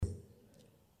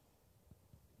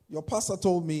Your pastor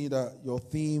told me that your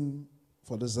theme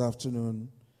for this afternoon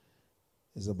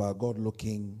is about God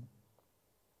looking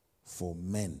for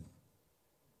men.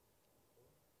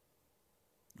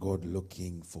 God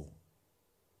looking for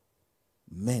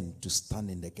men to stand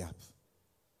in the gap.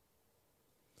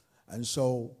 And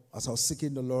so, as I was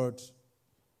seeking the Lord,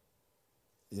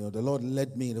 the Lord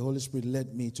led me, the Holy Spirit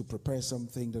led me to prepare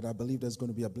something that I believe there's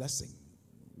going to be a blessing.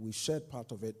 We shared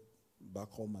part of it back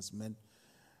home as men,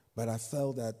 but I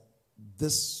felt that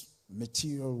this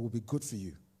material will be good for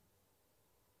you.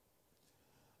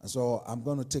 And so I'm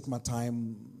going to take my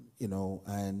time,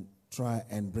 and try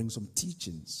and bring some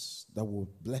teachings that will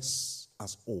bless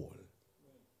us all.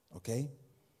 Okay?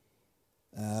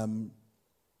 I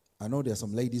know there are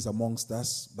some ladies amongst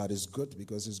us, but it's good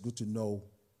because it's good to know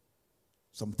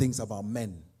some things about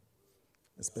men,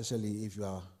 especially if you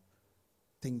are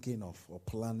thinking of or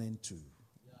planning to,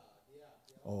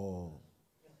 or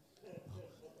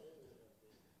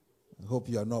I hope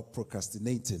you are not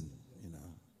procrastinating,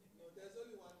 There's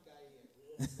only one guy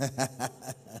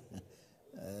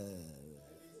here.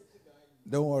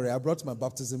 Don't worry, I brought my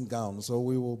baptism gown, so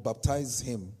we will baptize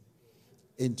him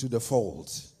into the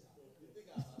fold.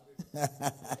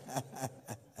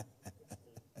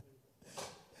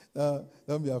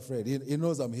 Don't be afraid. He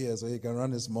knows I'm here, so he can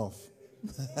run his mouth.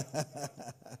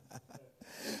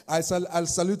 I'll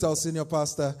salute our senior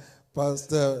pastor,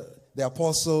 the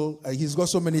apostle. He's got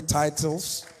so many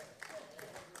titles.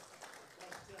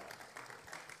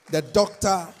 The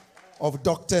doctor of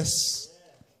doctors.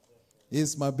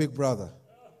 He's my big brother,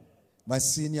 my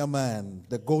senior man,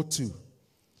 the go-to.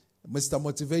 Mr.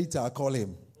 Motivator, I call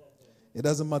him. It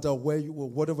doesn't matter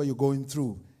whatever you're going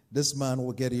through, this man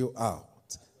will get you out.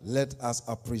 Let us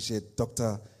appreciate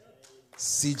Dr.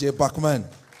 C.J. Bachman.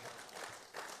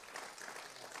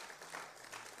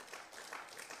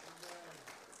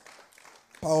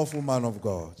 Powerful man of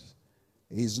God.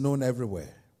 He's known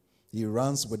everywhere. He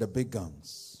runs with the big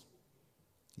guns.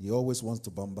 He always wants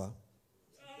to bomber.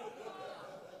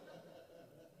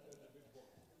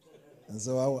 And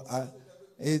so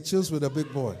he chills with the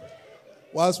big boy.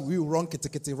 Whilst we run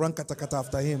kitikiti, run katakata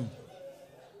after him.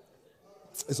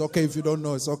 It's okay if you don't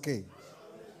know, it's okay.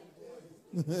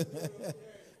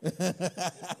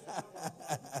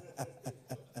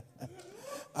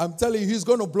 I'm telling you, he's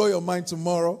going to blow your mind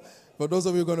tomorrow. For those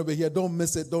of you going to be here, don't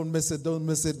miss it, don't miss it, don't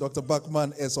miss it. Dr.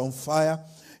 Bachman is on fire.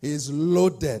 He is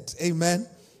loaded. Amen.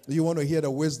 You want to hear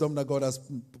the wisdom that God has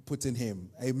put in him.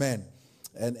 Amen.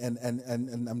 And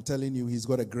I'm telling you, he's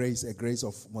got a grace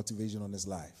of motivation on his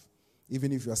life.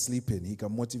 Even if you're sleeping, he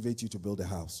can motivate you to build a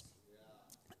house.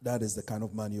 That is the kind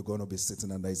of man you're going to be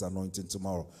sitting under his anointing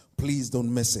tomorrow. Please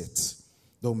don't miss it.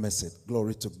 Don't miss it.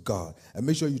 Glory to God. And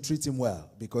make sure you treat him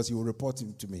well, because he will report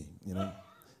him to me,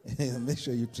 Make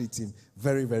sure you treat him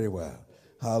very, very well.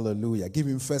 Hallelujah. Give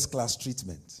him first-class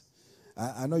treatment.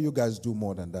 I know you guys do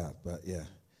more than that, but yeah,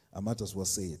 I might as well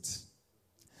say it.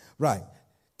 Right.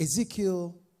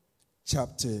 Ezekiel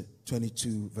chapter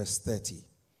 22, verse 30.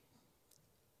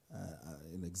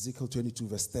 In Ezekiel 22,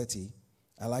 verse 30,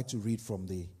 I like to read from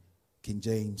the King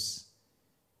James.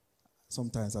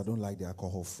 Sometimes I don't like the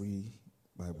alcohol-free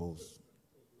Bibles.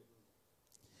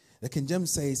 The King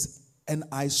James says, "And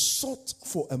I sought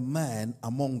for a man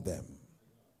among them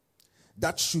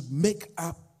that should make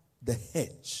up the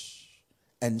hedge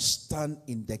and stand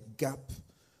in the gap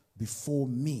before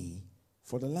me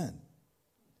for the land,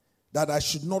 that I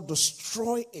should not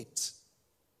destroy it.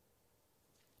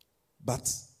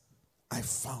 But I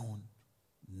found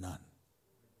none."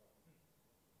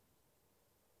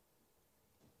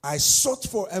 I sought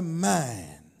for a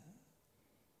man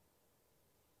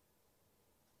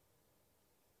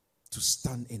to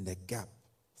stand in the gap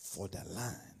for the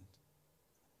land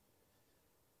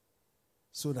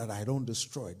so that I don't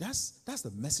destroy. That's the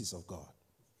message of God.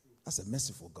 That's a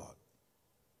merciful God.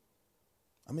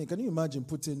 I mean, can you imagine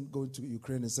Putin going to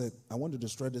Ukraine and said, "I want to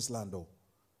destroy this land, though,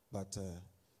 but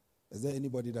is there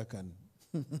anybody that can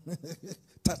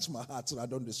touch my heart so I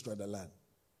don't destroy the land?"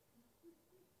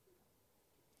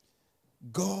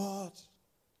 God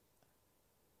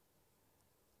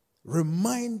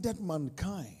reminded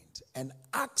mankind and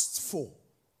asked for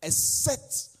a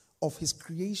set of his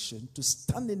creation to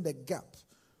stand in the gap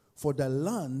for the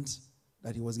land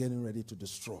that he was getting ready to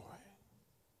destroy.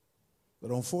 But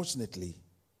unfortunately,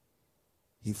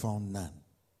 he found none.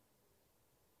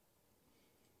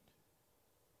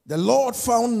 The Lord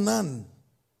found none.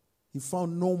 He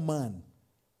found no man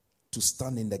to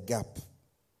stand in the gap.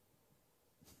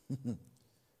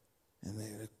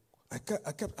 And I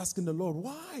kept asking the Lord,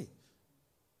 why?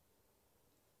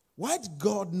 Why did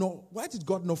God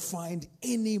not find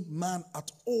any man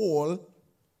at all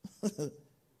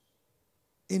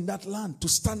in that land to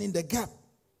stand in the gap?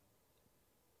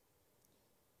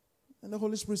 And the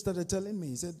Holy Spirit started telling me,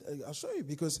 he said, I'll show you,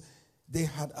 because they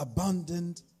had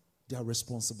abandoned their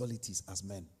responsibilities as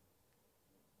men.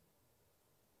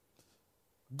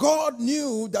 God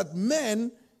knew that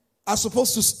men are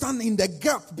supposed to stand in the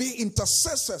gap, be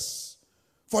intercessors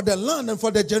for the land and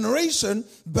for the generation,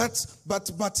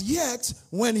 but yet,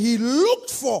 when he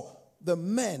looked for the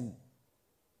men,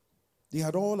 they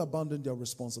had all abandoned their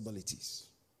responsibilities.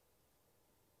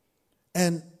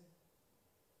 And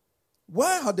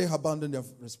why had they abandoned their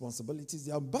responsibilities?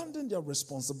 They abandoned their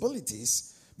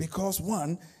responsibilities because,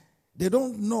 one, they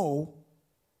don't know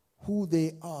who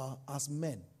they are as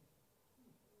men.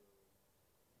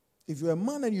 If you're a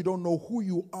man and you don't know who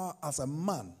you are as a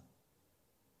man,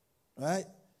 right?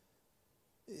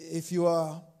 If you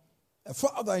are a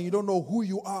father and you don't know who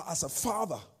you are as a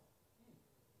father,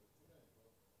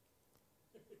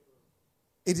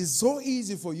 it is so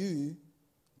easy for you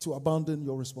to abandon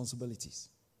your responsibilities.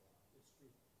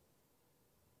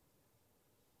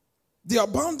 They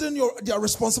abandon their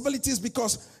responsibilities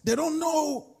because they don't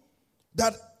know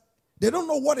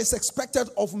what is expected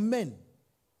of men.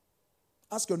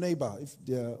 Ask your neighbor, if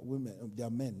they're women, if they're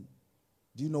men,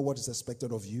 do you know what is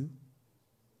expected of you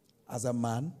as a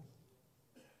man?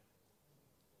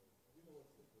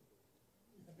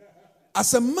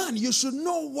 As a man, you should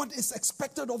know what is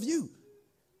expected of you.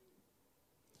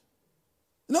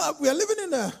 You know, we are living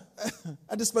in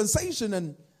a dispensation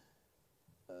and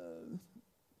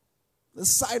the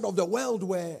side of the world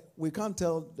where we can't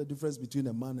tell the difference between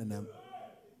a man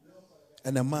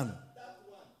and a man.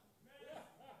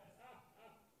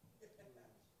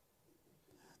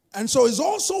 And so it's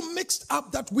also mixed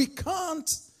up that we can't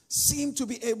seem to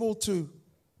be able to.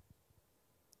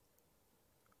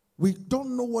 We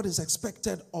don't know what is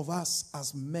expected of us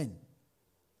as men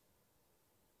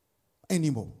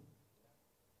anymore.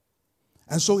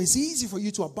 And so it's easy for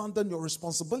you to abandon your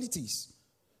responsibilities.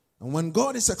 And when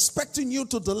God is expecting you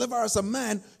to deliver as a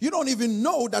man, you don't even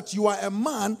know that you are a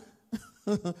man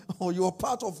or you are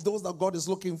part of those that God is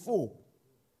looking for.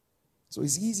 So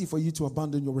it's easy for you to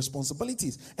abandon your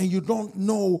responsibilities. And you don't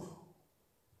know.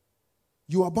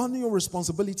 You abandon your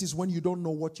responsibilities when you don't know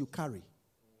what you carry.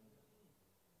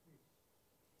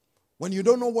 When you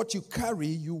don't know what you carry,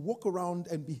 you walk around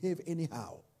and behave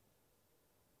anyhow.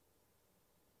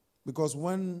 Because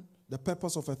when the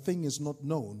purpose of a thing is not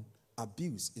known,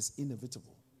 abuse is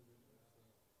inevitable.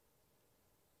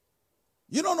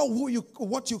 You don't know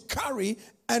what you carry,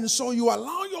 and so you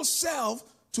allow yourself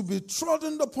to be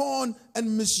trodden upon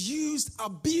and misused,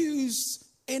 abused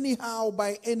anyhow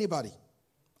by anybody.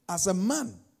 As a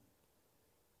man,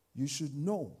 you should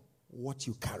know what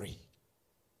you carry.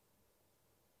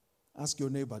 Ask your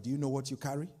neighbor, do you know what you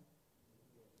carry?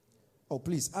 Oh,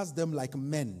 please, ask them like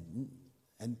men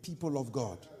and people of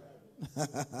God.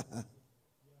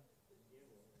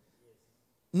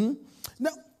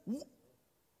 Now,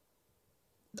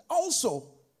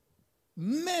 also,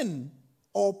 men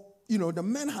the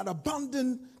men had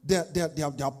abandoned their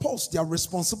post, their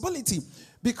responsibility,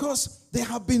 because they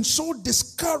have been so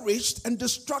discouraged and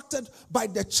distracted by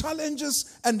the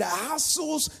challenges and the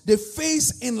hassles they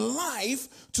face in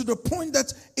life to the point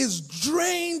that it's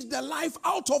drained the life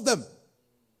out of them.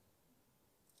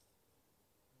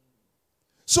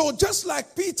 So just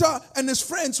like Peter and his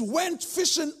friends went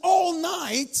fishing all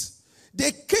night,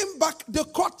 they came back, they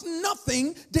caught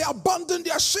nothing, they abandoned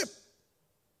their ship.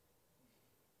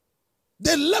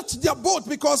 They left their boat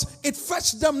because it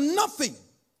fetched them nothing.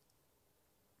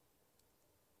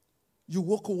 You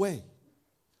walk away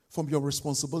from your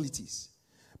responsibilities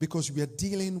because we are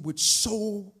dealing with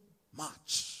so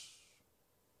much.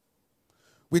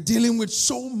 We're dealing with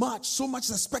so much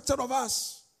is expected of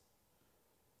us.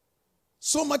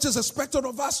 So much is expected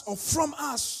of us or from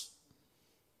us.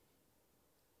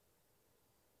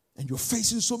 And you're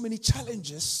facing so many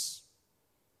challenges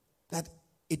that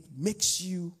it makes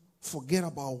you forget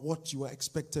about what you are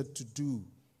expected to do.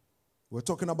 We're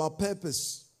talking about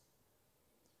purpose.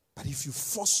 But if you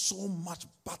force so much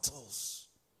battles,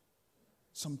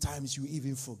 sometimes you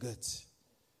even forget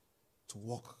to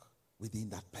walk within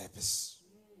that purpose.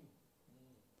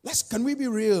 Can we be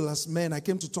real as men? I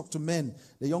came to talk to men.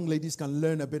 The young ladies can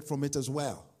learn a bit from it as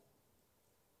well.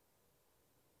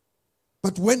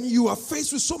 But when you are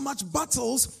faced with so much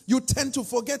battles, you tend to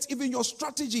forget even your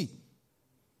strategy.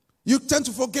 You tend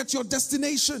to forget your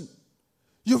destination.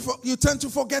 You tend to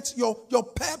forget your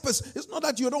purpose. It's not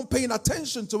that you don't pay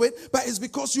attention to it, but it's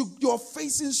because you're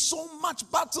facing so much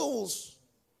battles.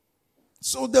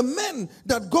 So the men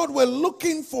that God were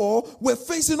looking for were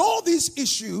facing all these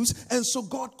issues, and so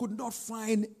God could not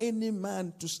find any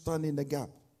man to stand in the gap.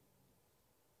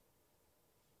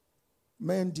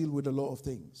 Men deal with a lot of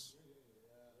things.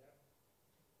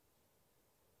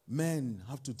 Men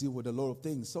have to deal with a lot of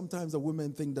things. Sometimes the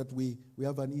women think that we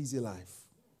have an easy life.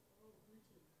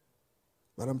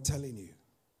 But I'm telling you,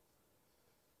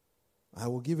 I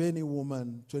will give any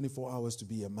woman 24 hours to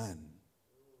be a man.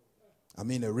 I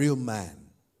mean a real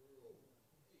man.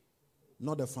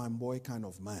 Not a fine boy kind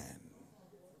of man.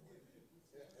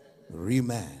 A real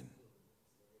man.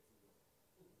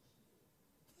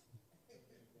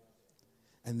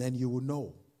 And then you will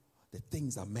know the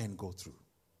things that men go through.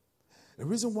 The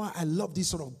reason why I love this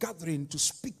sort of gathering to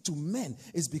speak to men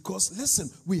is because, listen,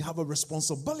 we have a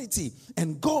responsibility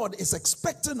and God is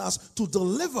expecting us to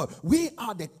deliver. We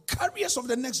are the carriers of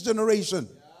the next generation.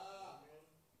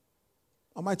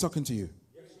 Am I talking to you?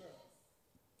 Yes, sir.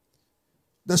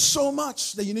 There's so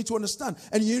much that you need to understand.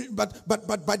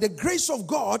 But by the grace of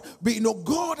God,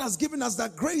 God has given us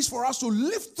that grace for us to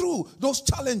live through those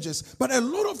challenges. But a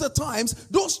lot of the times,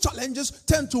 those challenges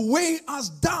tend to weigh us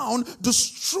down,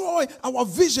 destroy our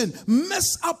vision,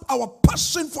 mess up our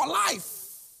passion for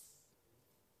life.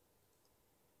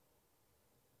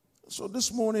 So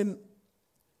this morning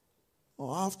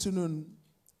or afternoon,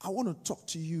 I want to talk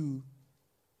to you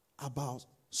about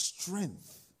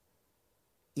strength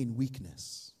in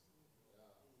weakness.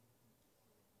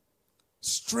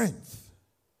 Strength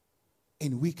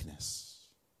in weakness.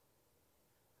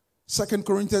 2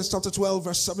 Corinthians chapter 12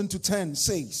 verse 7 to 10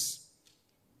 says,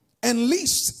 "And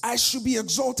lest I should be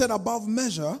exalted above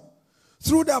measure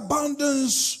through the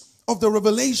abundance of the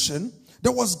revelation,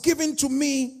 there was given to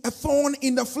me a thorn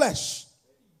in the flesh."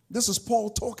 This is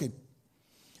Paul talking.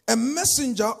 "A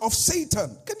messenger of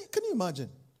Satan." Can you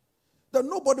imagine? That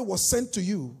nobody was sent to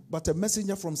you but a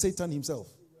messenger from Satan himself.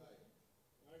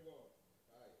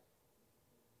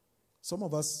 Some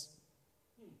of us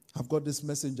have got this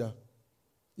messenger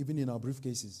even in our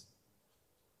briefcases.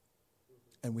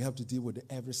 And we have to deal with it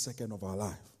every second of our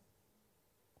life.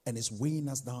 And it's weighing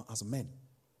us down as men.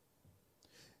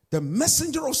 The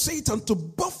messenger of Satan to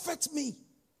buffet me,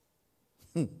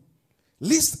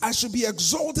 lest I should be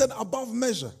exalted above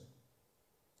measure.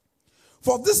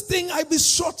 For this thing I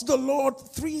besought the Lord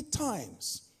 3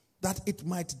 times, that it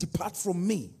might depart from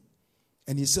me.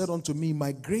 And he said unto me,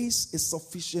 "My grace is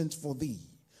sufficient for thee,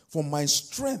 for my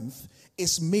strength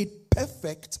is made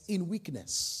perfect in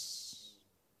weakness.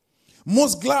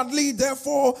 Most gladly,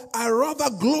 therefore, I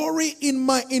rather glory in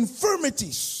my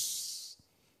infirmities."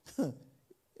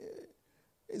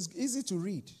 It's easy to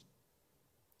read.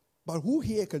 But who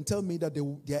here can tell me that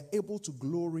they are able to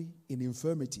glory in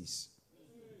infirmities?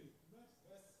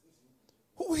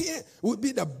 Who here would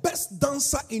be the best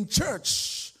dancer in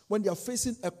church when they are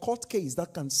facing a court case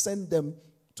that can send them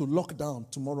to lockdown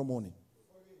tomorrow morning?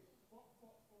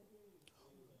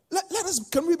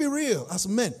 Can we be real as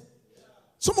men?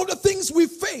 Some of the things we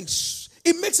face,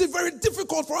 it makes it very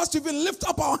difficult for us to even lift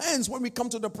up our hands when we come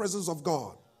to the presence of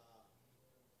God.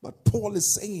 But Paul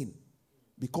is saying,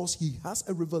 because he has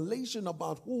a revelation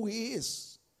about who he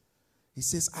is, he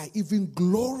says, "I even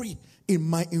glory in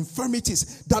my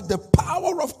infirmities, that the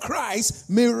power of Christ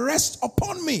may rest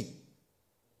upon me.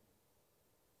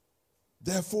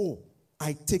 Therefore,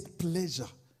 I take pleasure."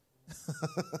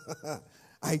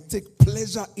 I take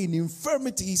pleasure in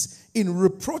infirmities, in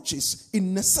reproaches,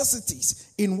 in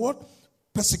necessities, in what?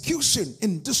 Persecution,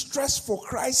 in distress for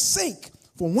Christ's sake.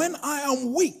 For when I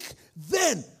am weak,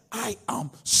 then I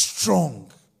am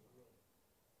strong.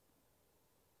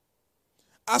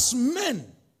 As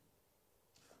men,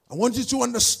 I want you to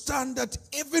understand that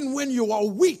even when you are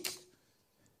weak,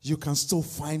 you can still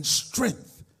find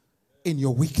strength in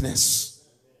your weakness.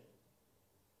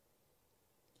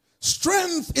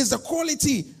 Strength is the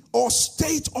quality or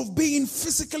state of being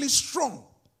physically strong.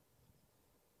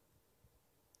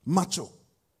 Macho,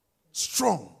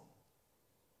 strong.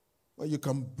 Well, you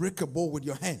can break a bowl with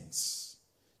your hands.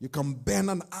 You can burn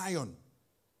an iron.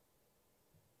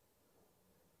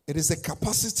 It is the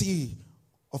capacity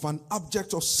of an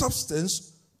object or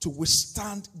substance to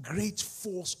withstand great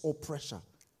force or pressure.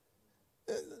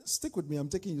 Stick with me, I'm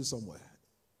taking you somewhere.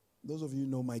 Those of you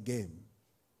know my game.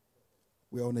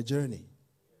 We are on a journey.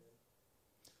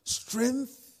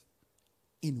 Strength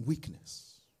in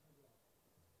weakness.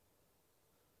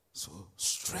 So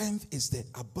strength is the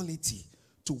ability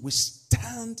to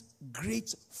withstand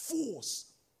great force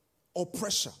or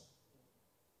pressure.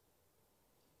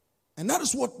 And that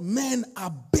is what men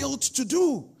are built to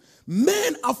do.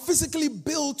 Men are physically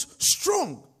built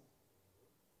strong.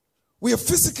 We are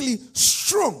physically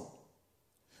strong.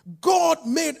 God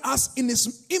made us in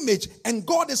his image, and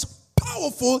God is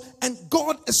powerful and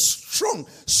God is strong.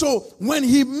 So when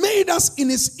he made us in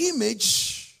his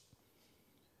image,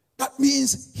 that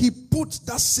means he put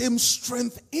that same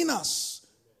strength in us.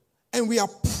 And we are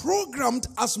programmed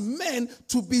as men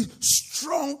to be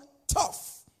strong,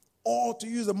 tough, or to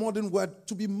use a modern word,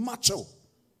 to be macho.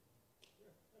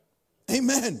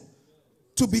 Amen.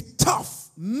 To be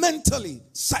tough mentally,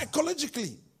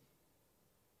 psychologically,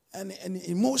 and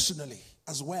emotionally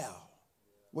as well.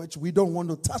 Which we don't want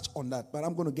to touch on that, but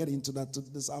I'm going to get into that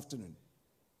this afternoon.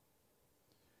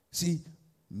 See,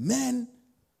 men,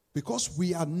 because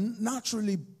we are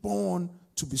naturally born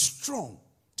to be strong,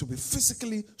 to be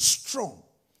physically strong.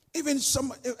 Even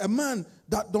a man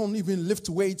that don't even lift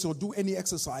weights or do any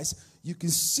exercise, you can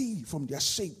see from their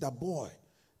shape that, boy,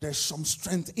 there's some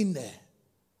strength in there.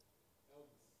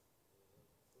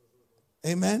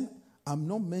 Amen. I'm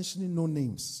not mentioning no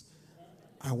names.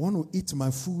 I want to eat my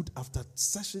food after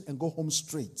session and go home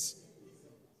straight.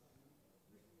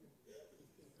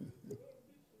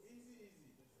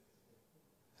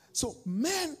 So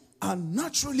men are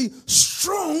naturally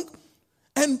strong,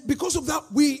 and because of that,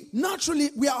 we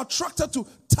are attracted to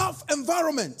tough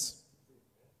environment.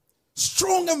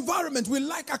 Strong environment. We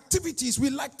like activities. We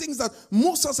like things that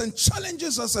moves us and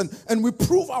challenges us, and we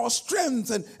prove our strength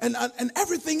and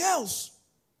everything else.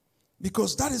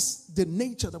 Because that is the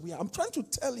nature that we are. I'm trying to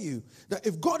tell you that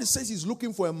if God says he's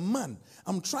looking for a man,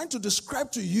 I'm trying to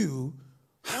describe to you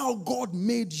how God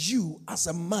made you as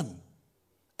a man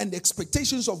and the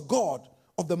expectations of God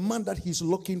of the man that he's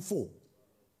looking for.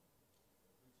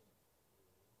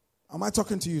 Am I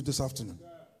talking to you this afternoon?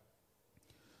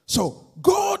 So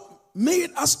God made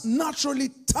us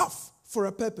naturally tough for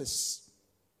a purpose.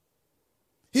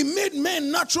 He made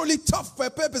men naturally tough for a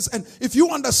purpose. And if you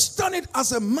understand it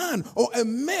as a man or a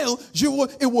male,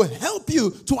 it will help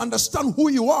you to understand who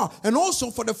you are. And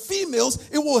also for the females,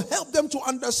 it will help them to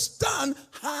understand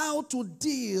how to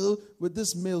deal with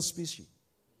this male species.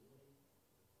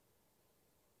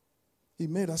 He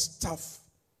made us tough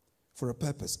for a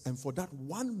purpose. And for that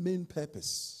one main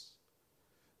purpose,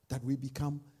 that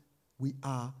we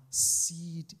are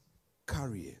seed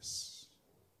carriers.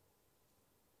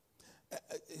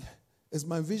 Is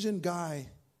my vision guy,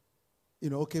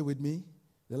 okay with me?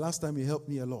 The last time he helped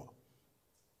me a lot.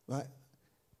 Right?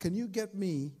 Can you get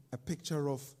me a picture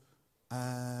of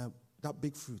that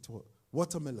big fruit,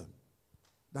 watermelon,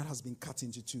 that has been cut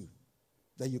into two,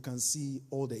 that you can see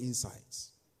all the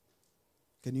insides?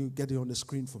 Can you get it on the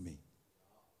screen for me?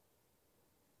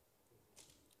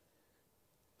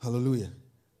 Hallelujah.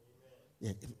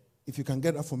 Yeah, if you can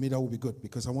get that for me, that would be good,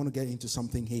 because I want to get into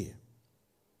something here.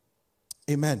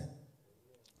 Amen.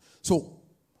 So,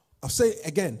 I'll say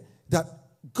again that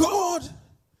God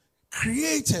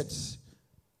created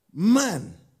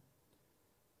man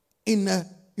in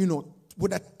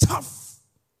with a tough,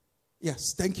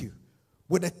 yes, thank you,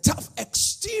 with a tough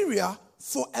exterior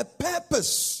for a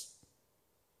purpose.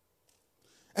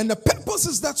 And the purpose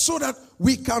is that so that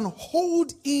we can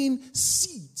hold in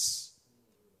seeds.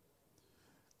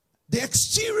 The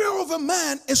exterior of a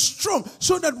man is strong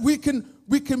so that we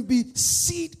can be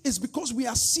seed, is because we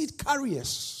are seed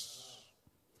carriers.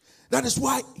 That is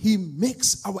why he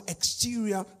makes our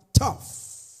exterior tough.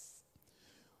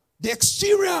 The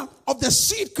exterior of the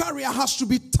seed carrier has to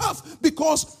be tough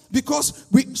because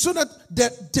so that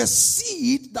the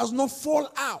seed does not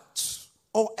fall out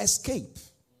or escape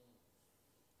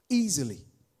easily.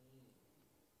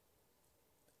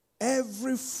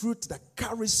 Every fruit that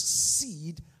carries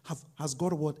seed has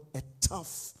got a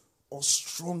tough or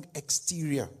strong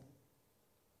exterior.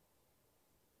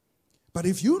 But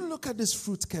if you look at this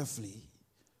fruit carefully,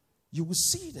 you will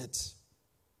see that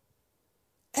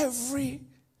every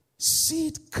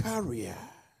seed carrier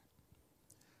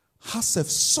has a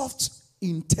soft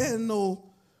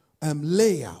internal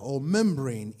layer or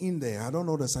membrane in there. I don't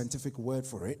know the scientific word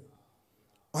for it.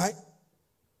 Right?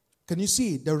 Can you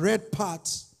see the red part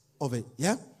of it?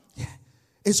 Yeah? Yeah.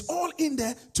 It's all in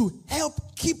there to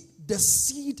help keep the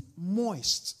seed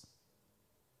moist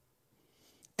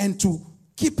and to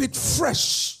keep it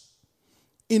fresh,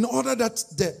 in order that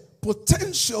the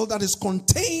potential that is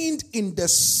contained in the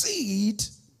seed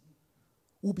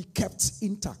will be kept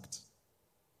intact.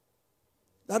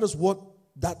 That is what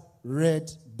that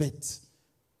red bit,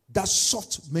 that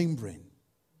soft membrane,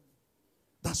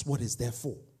 that's what it's there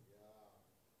for.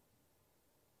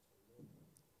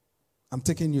 I'm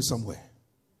taking you somewhere.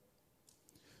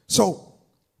 So,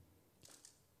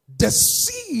 the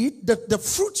seed, the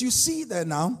fruit you see there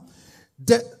now,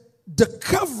 the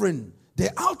covering,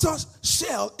 the outer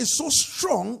shell is so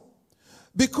strong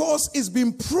because it's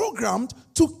been programmed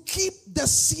to keep the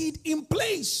seed in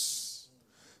place.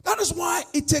 That is why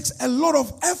it takes a lot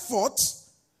of effort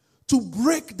to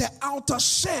break the outer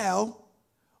shell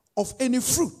of any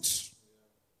fruit.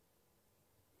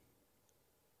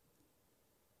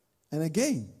 And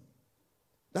again,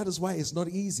 that is why it's not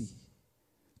easy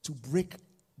to break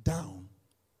down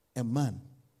a man.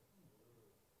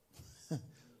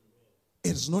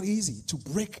 It is not easy to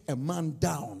break a man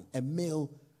down, a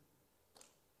male.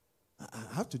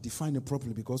 I have to define it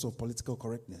properly because of political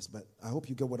correctness, but I hope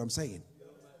you get what I'm saying.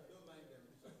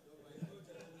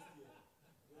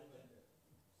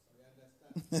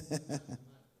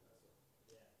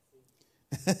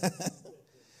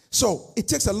 So it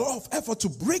takes a lot of effort to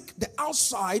break the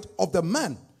outside of the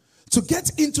man to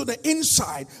get into the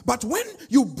inside. But when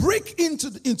you break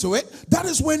into it, that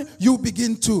is when you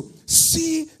begin to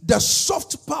see the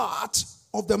soft part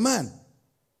of the man.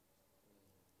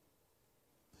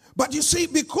 But you see,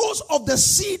 because of the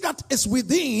seed that is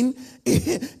within,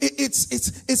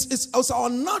 it's our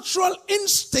natural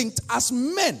instinct as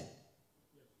men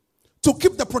to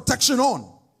keep the protection on.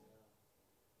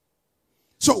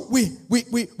 So we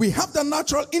have the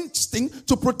natural instinct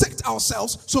to protect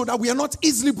ourselves so that we are not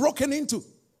easily broken into.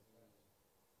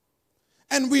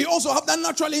 And we also have that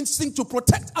natural instinct to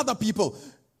protect other people.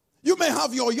 You may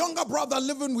have your younger brother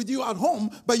living with you at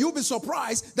home, but you'll be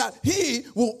surprised that he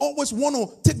will always want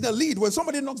to take the lead. When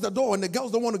somebody knocks the door and the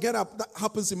girls don't want to get up, that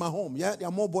happens in my home. Yeah, there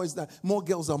are more girls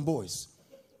than boys,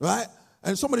 right?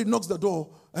 And somebody knocks the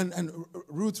door, and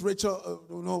Ruth,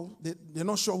 Rachel, they're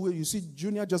not sure who. You see,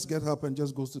 Junior just gets up and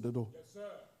just goes to the door. Yes,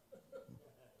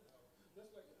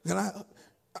 sir. And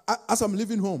as I'm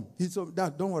leaving home, he said,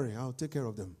 "Dad, don't worry, I'll take care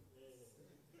of them."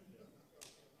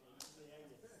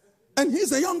 And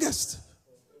he's the youngest.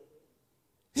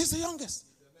 He's the youngest.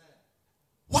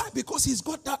 Why? Because he's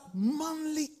got that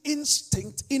manly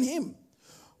instinct in him.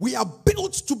 We are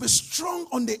built to be strong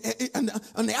on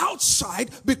the outside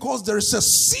because there is a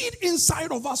seed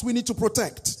inside of us we need to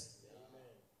protect.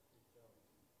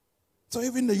 So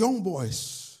even the young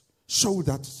boys show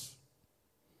that.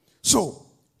 So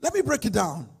let me break it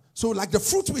down. So like the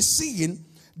fruit we're seeing,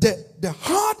 the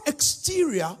hard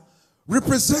exterior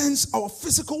represents our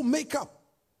physical makeup.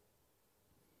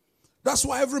 That's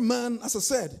why every man, as I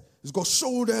said, he's got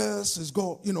shoulders, he's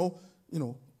got,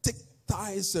 thick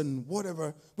thighs and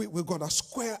whatever. We've got a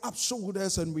square up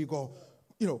shoulders, and we got,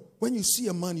 when you see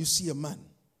a man, you see a man.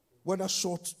 Whether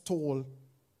short, tall,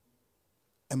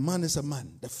 a man is a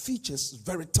man. The features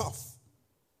very tough.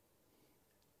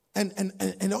 And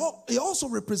it also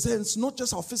represents not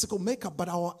just our physical makeup, but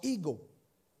our ego.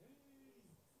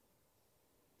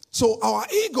 So our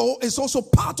ego is also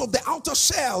part of the outer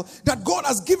shell that God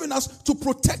has given us to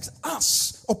protect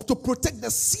us, or to protect the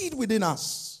seed within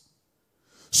us.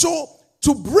 So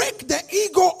to break the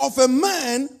ego of a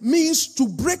man means to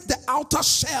break the outer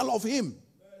shell of him.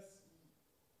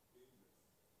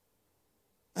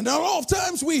 And a lot of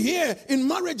times we hear in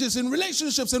marriages, in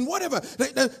relationships, and whatever,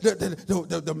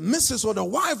 the missus or the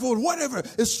wife or whatever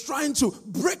is trying to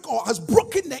break or has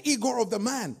broken the ego of the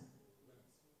man.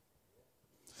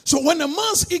 So when a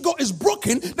man's ego is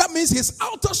broken, that means his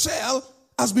outer shell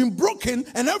has been broken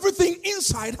and everything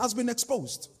inside has been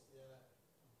exposed.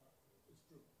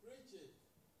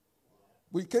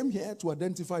 We came here to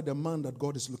identify the man that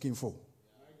God is looking for.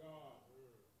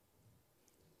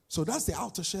 So that's the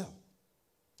outer shell.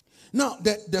 Now,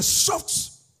 the soft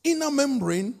inner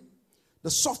membrane, the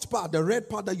soft part, the red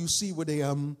part that you see with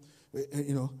the,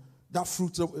 that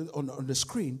fruit on the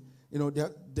screen,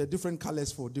 there are different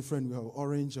colors for different. We have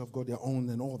orange, I've got their own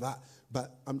and all that.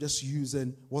 But I'm just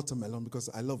using watermelon because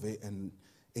I love it and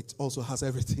it also has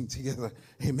everything together.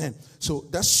 Amen. So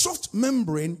the soft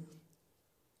membrane,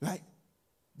 right?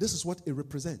 This is what it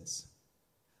represents.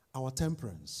 Our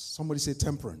temperance. Somebody say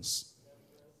temperance.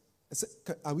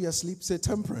 Are we asleep? Say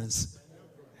temperance.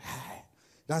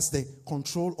 That's the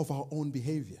control of our own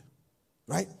behavior,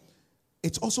 right?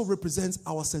 It also represents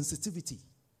our sensitivity.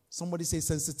 Somebody say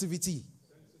sensitivity.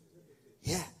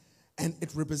 Yeah. And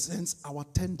it represents our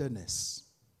tenderness.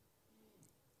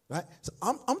 Right? So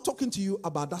I'm talking to you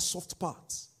about that soft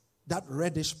part, that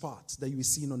reddish part that you're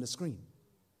seeing on the screen.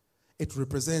 It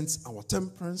represents our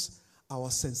temperance,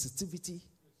 our sensitivity,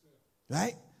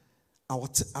 right? Our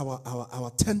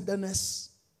tenderness,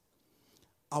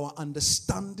 our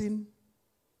understanding,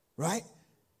 right?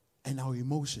 And our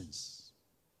emotions.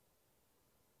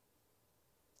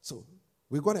 So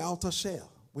we've got an outer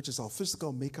shell, which is our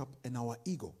physical makeup and our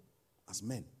ego as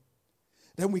men.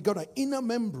 Then we got an inner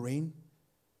membrane,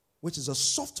 which is a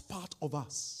soft part of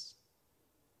us.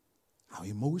 our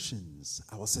emotions,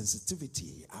 our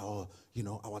sensitivity, our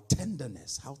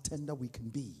tenderness, how tender we can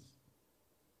be.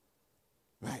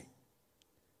 Right?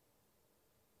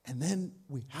 And then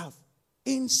we have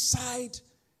inside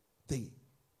the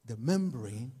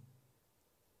membrane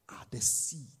are the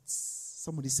seeds.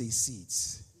 Somebody say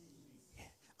seeds. Yeah.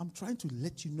 I'm trying to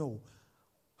let you know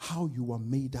how you are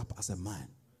made up as a man.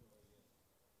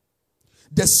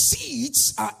 The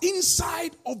seeds are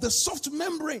inside of the soft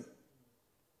membrane.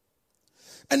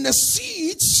 And the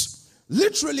seeds,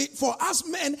 literally, for us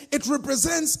men, it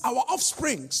represents our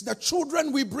offsprings, the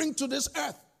children we bring to this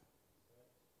earth.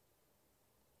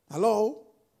 Hello?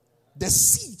 The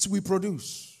seeds we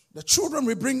produce, the children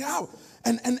we bring out.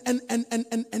 And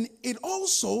it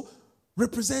also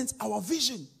represents our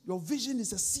vision. Your vision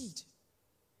is a seed.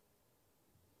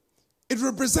 It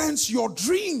represents your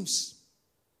dreams.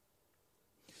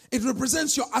 It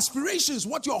represents your aspirations,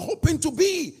 what you're hoping to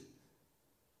be.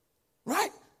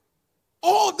 Right?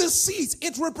 All the seeds,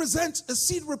 a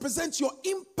seed represents your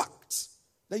impact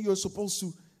that you're supposed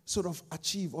to sort of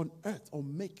achieve on earth or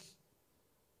make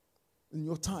in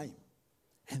your time.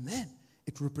 And then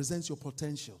it represents your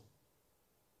potential.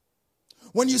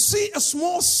 When you see a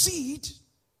small seed,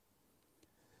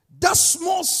 that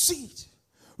small seed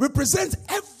represents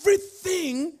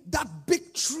everything, that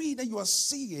big tree that you are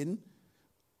seeing,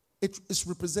 it is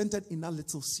represented in that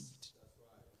little seed.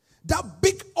 That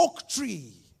big oak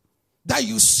tree that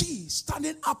you see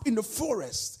standing up in the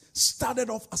forest started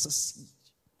off as a seed.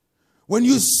 When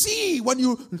you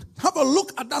have a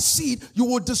look at that seed, you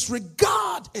will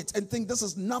disregard it and think this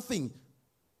is nothing.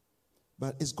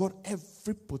 But it's got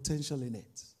every potential in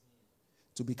it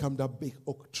to become that big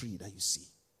oak tree that you see.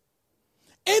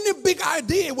 Any big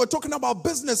idea, we're talking about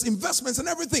business, investments and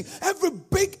everything. Every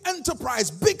big enterprise,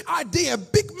 big idea,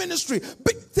 big ministry,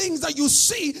 big things that you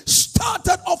see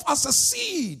started off as a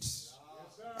seed.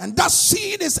 And that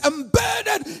seed is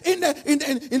embedded in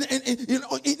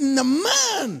the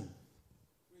man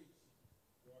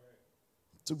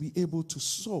to be able to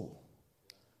sow,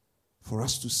 for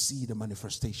us to see the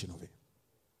manifestation of it.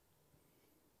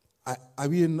 Are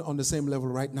we on the same level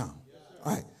right now?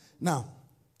 All right. Now,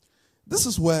 this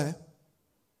is where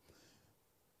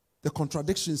the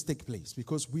contradictions take place,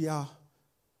 because we are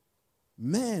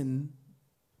men.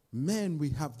 We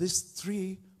have this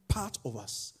three part of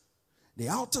us. The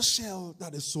outer shell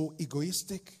that is so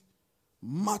egoistic,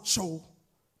 macho,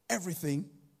 everything.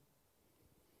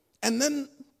 And then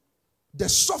the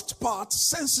soft part,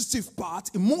 sensitive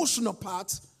part, emotional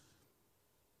part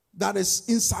that is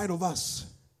inside of us.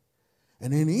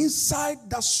 And then inside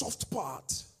that soft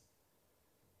part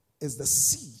is the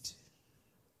seed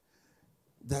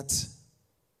that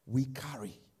we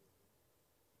carry.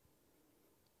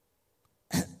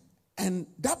 And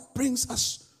that brings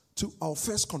us to our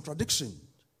first contradiction.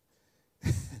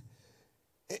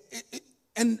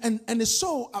 And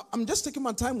so I'm just taking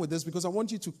my time with this because I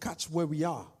want you to catch where we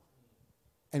are.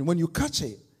 And when you catch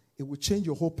it, it will change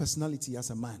your whole personality as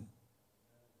a man.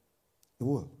 It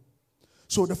will.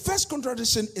 So the first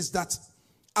contradiction is that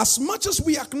as much as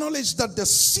we acknowledge that the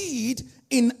seed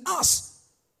in us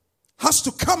has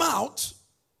to come out,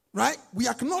 right? We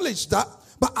acknowledge that.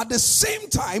 But at the same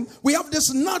time, we have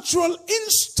this natural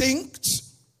instinct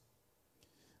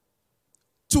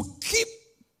to keep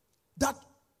that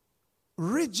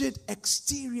rigid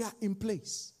exterior in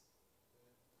place.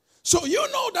 So you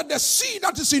know that the seed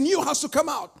that is in you has to come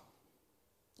out,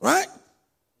 right?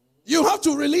 You have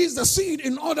to release the seed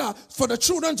in order for the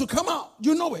children to come out.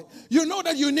 You know it. You know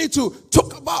that you need to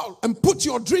talk about and put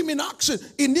your dream in action.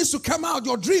 It needs to come out.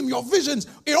 Your dream, your visions,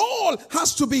 it all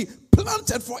has to be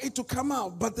planted for it to come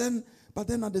out. But then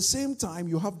at the same time,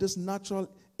 you have this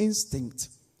natural instinct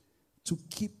to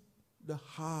keep the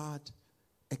hard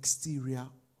exterior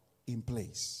in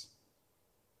place.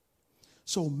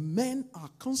 So men are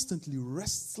constantly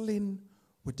wrestling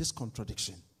with this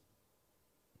contradiction.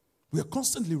 We are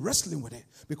constantly wrestling with it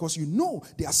because you know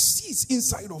there are seeds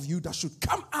inside of you that should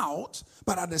come out,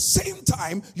 but at the same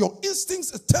time, your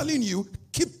instincts are telling you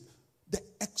keep the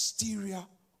exterior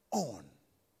on.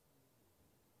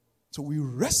 So we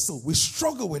wrestle, we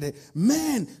struggle with it.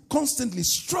 Men constantly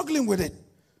struggling with it.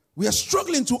 We are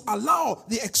struggling to allow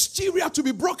the exterior to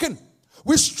be broken.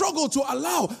 We struggle to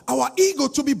allow our ego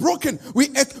to be broken. We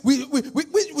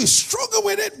struggle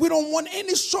with it. We don't want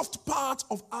any soft part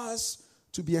of us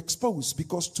to be exposed,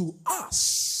 because to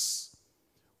us,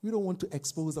 we don't want to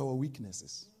expose our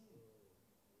weaknesses.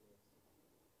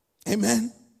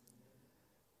 Amen.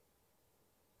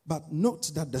 But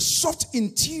note that the soft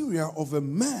interior of a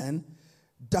man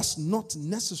does not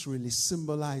necessarily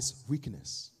symbolize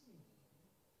weakness.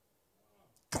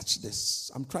 Catch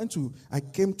this. I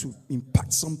came to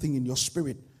impact something in your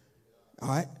spirit. All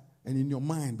right? And in your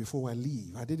mind before I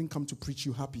leave. I didn't come to preach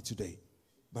you happy today.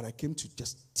 But I came to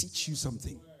just teach you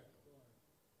something.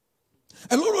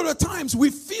 A lot of the times we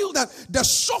feel that the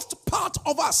soft part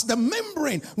of us, the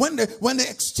membrane, when the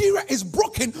exterior is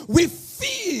broken, we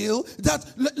feel that,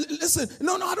 listen,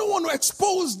 no, I don't want to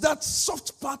expose that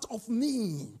soft part of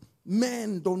me.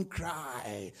 Men don't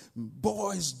cry.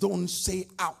 Boys don't say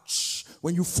ouch.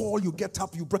 When you fall, you get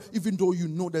up, you break. Even though you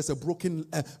know there's a broken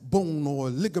bone or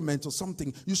a ligament or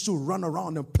something, you still run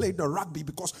around and play the rugby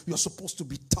because you're supposed to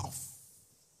be tough.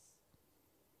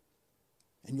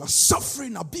 And you're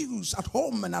suffering abuse at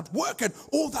home and at work and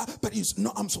all that. But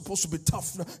no, I'm supposed to be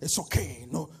tough. It's okay.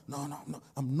 No.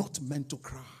 I'm not meant to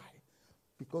cry.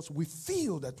 Because we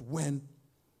feel that when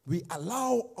we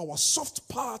allow our soft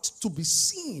part to be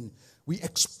seen, we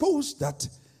expose that,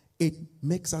 it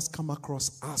makes us come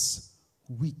across as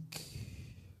weak.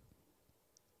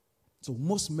 So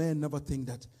most men never think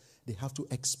that they have to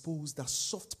expose that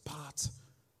soft part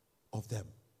of them.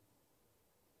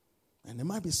 And there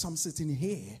might be some sitting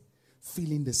here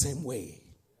feeling the same way.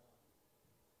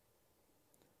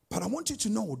 But I want you to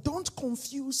know, don't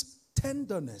confuse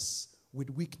tenderness with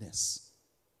weakness.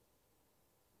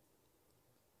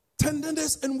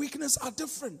 Tenderness and weakness are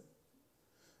different.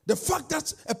 The fact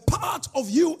that a part of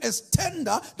you is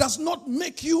tender does not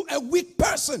make you a weak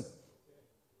person.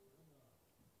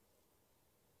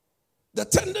 The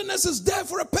tenderness is there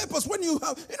for a purpose. When you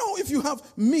have, if you have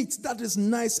meat that is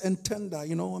nice and tender,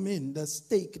 the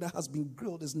steak that has been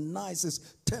grilled is nice,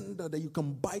 is tender, that you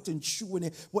can bite and chew in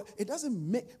it. Well, it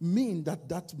doesn't mean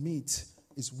that meat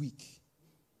is weak.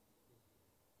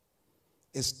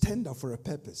 It's tender for a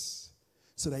purpose,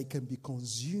 so that it can be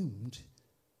consumed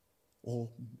or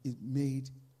made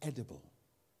edible.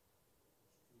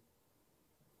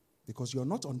 Because you're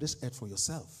not on this earth for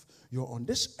yourself. You're on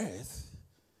this earth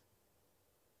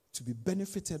to be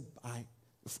benefited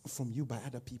from you by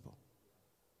other people.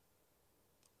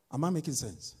 Am I making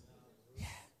sense? Yeah.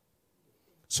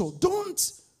 So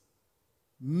don't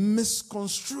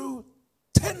misconstrue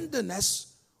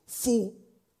tenderness for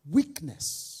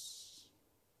weakness.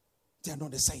 They are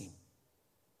not the same.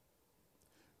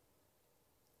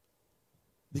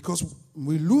 Because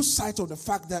we lose sight of the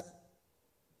fact that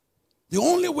the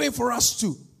only way for us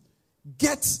to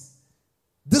get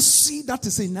the seed that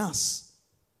is in us,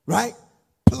 right,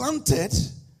 planted,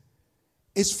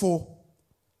 is for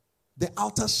the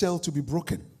outer shell to be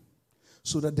broken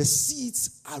so that the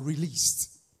seeds are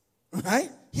released. Right?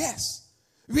 Yes.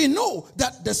 We know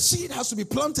that the seed has to be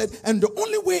planted, and the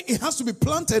only way it has to be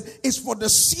planted is for the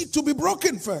seed to be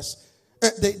broken first.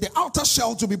 The outer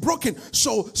shell to be broken.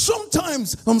 So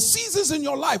sometimes, some seasons in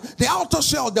your life, the outer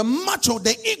shell, the macho,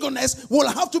 the eagerness will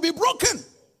have to be broken.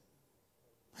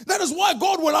 That is why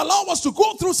God will allow us to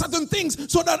go through certain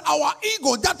things, so that our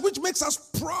ego, that which makes us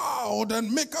proud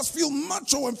and make us feel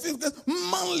macho and feel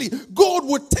manly, God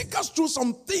will take us through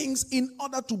some things in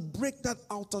order to break that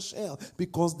outer shell,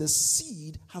 because the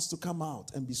seed has to come out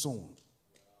and be sown.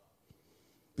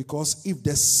 Because if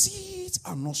the seeds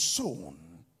are not sown,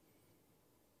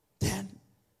 then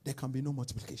there can be no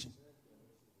multiplication.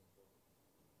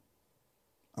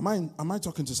 Am I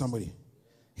talking to somebody?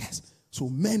 Yes. So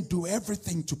men do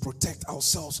everything to protect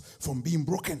ourselves from being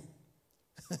broken.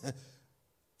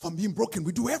 From being broken.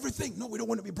 We do everything. No, we don't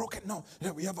want to be broken. No,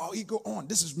 we have our ego on.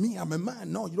 This is me. I'm a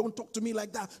man. No, you don't talk to me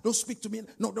like that. Don't speak to me.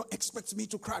 No, don't expect me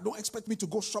to cry. Don't expect me to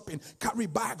go shopping. Carry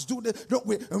bags. Do this.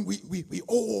 We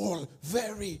all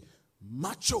very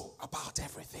macho about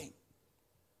everything.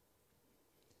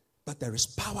 But there is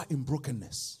power in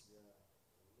brokenness.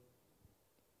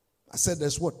 I said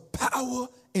there's what? Power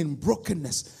in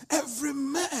brokenness. Every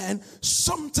man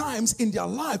sometimes in their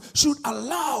life should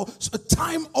allow a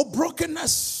time of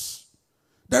brokenness.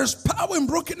 There's power in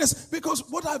brokenness, because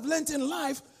what I've learned in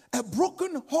life, a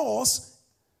broken horse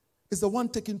is the one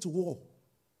taken to war.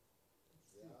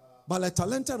 But a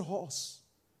talented horse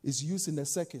is used in the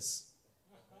circus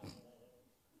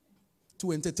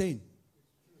to entertain.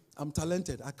 I'm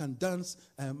talented. I can dance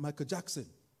Michael Jackson.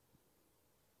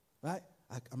 Right?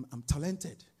 I'm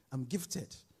talented. I'm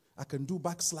gifted. I can do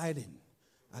backsliding.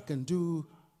 I can do,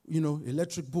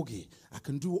 electric boogie. I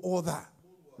can do all that.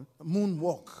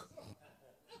 Moonwalk.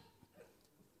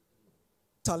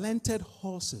 Talented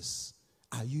horses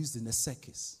are used in a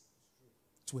circus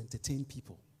to entertain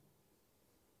people.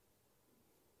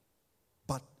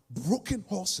 But broken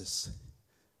horses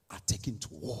are taken to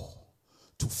war,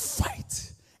 to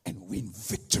fight and win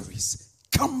victories,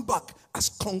 come back as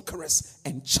conquerors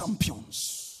and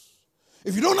champions.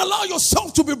 If you don't allow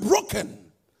yourself to be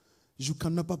broken, you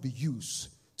can never be used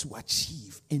to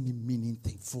achieve any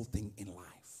meaningful thing in life.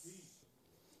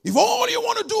 If all you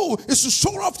want to do is to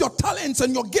show off your talents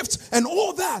and your gifts and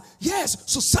all that,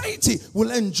 yes, society will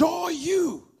enjoy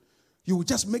you. You will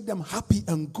just make them happy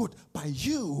and good, but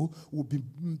you will be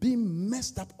being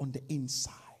messed up on the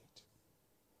inside.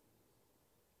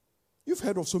 You've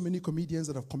heard of so many comedians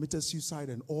that have committed suicide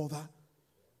and all that.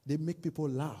 They make people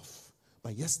laugh,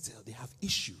 but yet still they have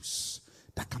issues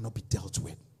that cannot be dealt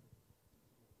with.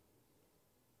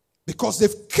 Because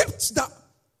they've kept the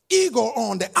ego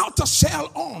on, the outer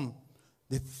shell on.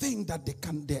 They think that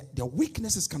their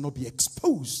weaknesses cannot be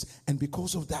exposed. And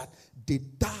because of that, they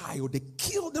die or they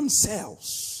kill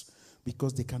themselves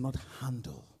because they cannot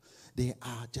handle. They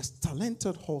are just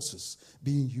talented horses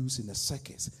being used in a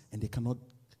circus, and they cannot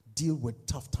deal with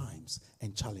tough times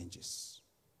and challenges.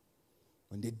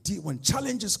 When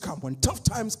challenges come, when tough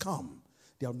times come,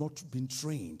 they have not been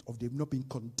trained or they've not been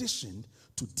conditioned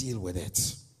to deal with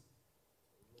it.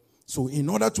 So in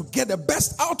order to get the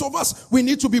best out of us, we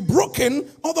need to be broken.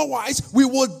 Otherwise, we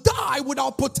will die with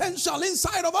our potential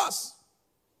inside of us.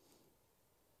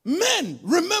 Men,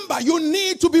 remember, you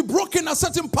need to be broken a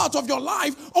certain part of your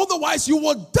life. Otherwise, you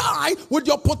will die with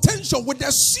your potential, with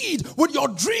the seed, with your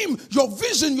dream, your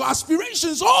vision, your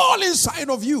aspirations, all inside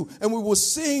of you. And we will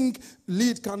sing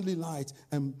Lead Candle Light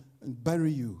and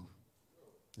bury you.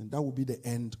 And that will be the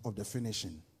end of the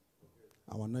finishing.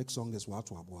 Our next song is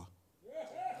Watu Abwa.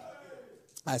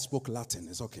 I spoke Latin,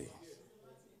 it's okay.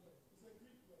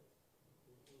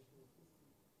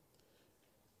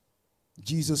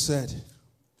 Jesus said,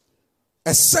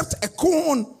 except a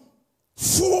corn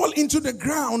fall into the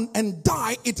ground and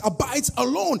die, it abides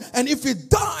alone. And if it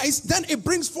dies, then it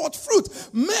brings forth fruit.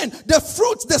 Man, the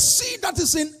fruit, the seed that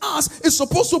is in us is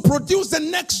supposed to produce the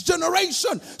next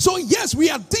generation. So yes, we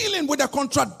are dealing with a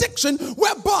contradiction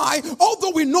whereby,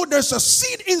 although we know there's a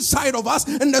seed inside of us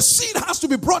and the seed has to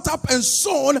be brought up and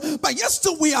sown, but yes,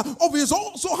 still we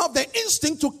also have the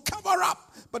instinct to cover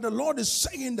up. But the Lord is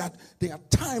saying that there are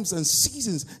times and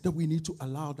seasons that we need to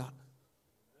allow that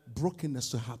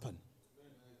brokenness to happen.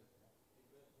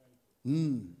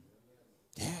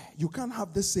 Yeah, you can't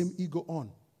have the same ego on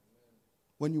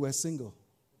when you were single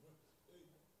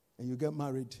and you get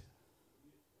married,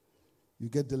 you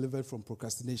get delivered from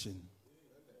procrastination,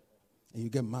 and you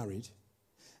get married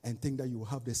and think that you will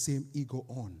have the same ego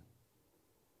on.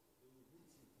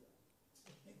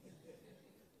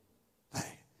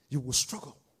 You will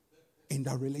struggle in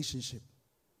that relationship.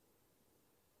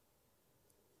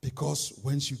 Because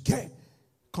once you get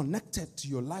connected to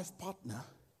your life partner,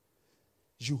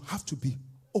 you have to be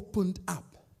opened up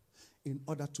in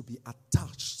order to be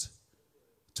attached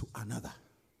to another.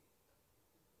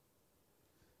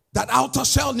 That outer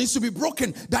shell needs to be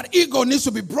broken. That ego needs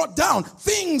to be brought down.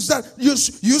 Things that you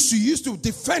used to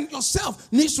defend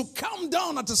yourself needs to come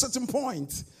down at a certain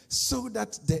point so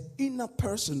that the inner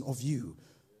person of you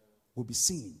will be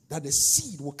seen. That the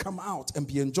seed will come out and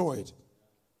be enjoyed.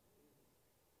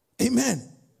 Amen.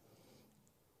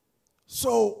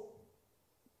 So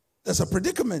there's a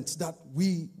predicament that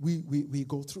we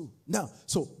go through. Now,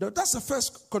 so that's the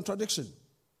first contradiction.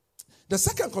 The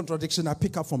second contradiction I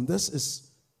pick up from this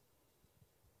is,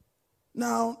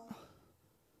 now,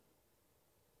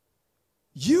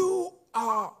 you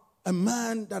are a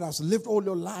man that has lived all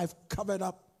your life covered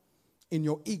up in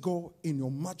your ego, in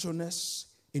your macho-ness,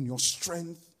 in your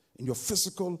strength, in your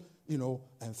physical,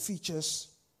 and features.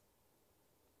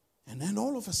 And then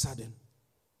all of a sudden,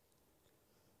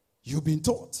 you've been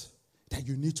taught that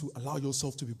you need to allow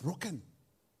yourself to be broken.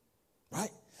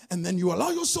 Right? And then you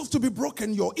allow yourself to be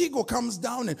broken, your ego comes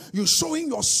down and you're showing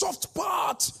your soft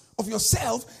part of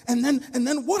yourself. And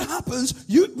then what happens?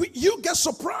 You get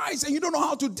surprised and you don't know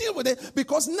how to deal with it,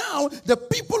 because now the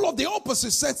people of the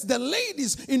opposite sex, the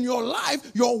ladies in your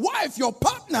life, your wife, your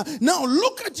partner, now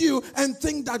look at you and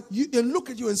think that they look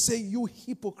at you and say, you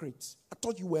hypocrite. I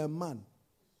thought you were a man.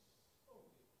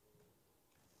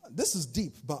 This is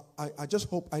deep, but I just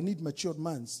hope I need matured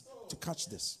minds to catch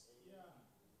this.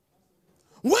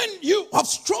 When you have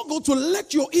struggled to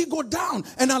let your ego down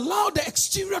and allow the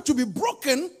exterior to be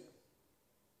broken,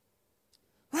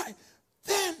 right,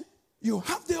 then you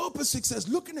have the opposite sex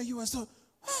looking at you and say,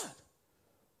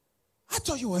 I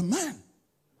thought you were a man.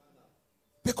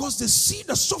 Because they see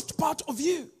the soft part of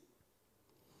you.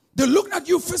 They look at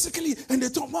you physically and they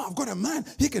thought, wow, I've got a man.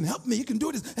 He can help me. He can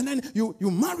do this. And then you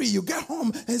marry, you get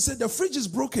home and say, the fridge is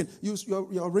broken.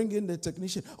 You're ringing the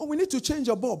technician. Oh, we need to change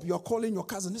a bulb. You're calling your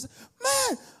cousin. He said,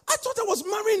 man, I thought I was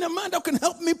marrying a man that can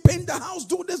help me paint the house,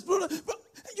 do this. But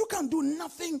you can't do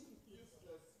nothing.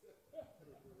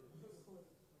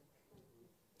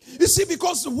 You see,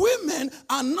 because women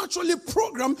are naturally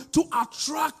programmed to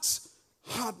attract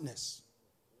hardness.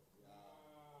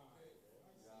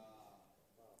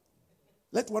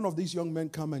 Let one of these young men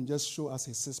come and just show us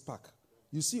his six-pack.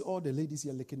 You see all the ladies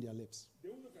here licking their lips.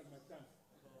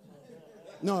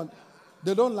 No,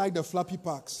 they don't like the flappy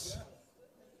packs.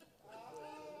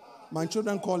 My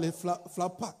children call it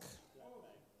flap pack.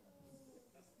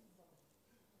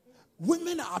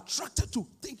 Women are attracted to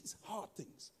things, hard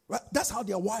things. Right? That's how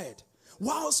they are wired.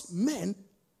 Whilst men,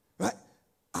 right,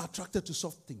 are attracted to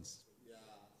soft things.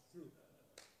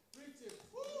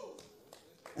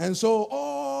 And so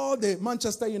all the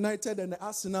Manchester United and the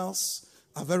Arsenals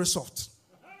are very soft.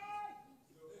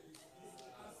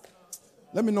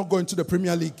 Let me not go into the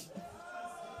Premier League.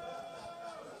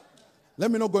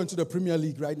 Let me not go into the Premier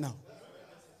League right now.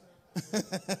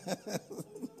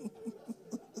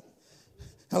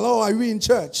 Hello, are we in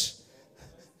church?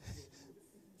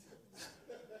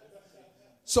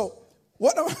 So,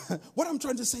 what I'm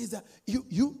trying to say is that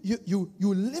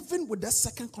you living with that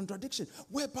second contradiction,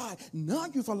 whereby now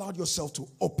you've allowed yourself to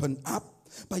open up,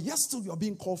 but yet still you're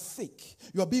being called fake.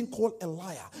 You're being called a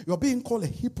liar. You're being called a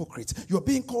hypocrite. You're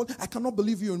being called, I cannot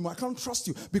believe you anymore. I can't trust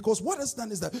you. Because what is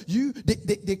done is that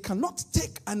they cannot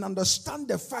take and understand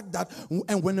the fact that,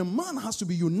 and when a man has to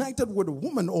be united with a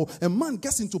woman, or a man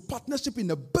gets into partnership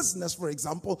in a business, for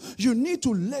example, you need to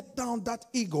let down that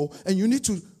ego and you need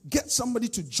to get somebody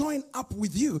to join up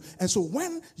with you. And so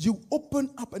when you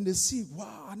open up and they see,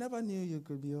 wow, I never knew you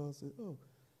could be also, oh,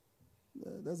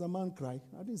 there's a man cry.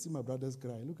 I didn't see my brothers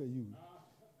cry. Look at you.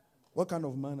 What kind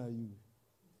of man are you?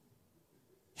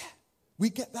 Yeah, we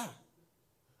get that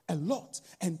a lot.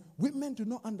 And women do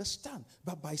not understand.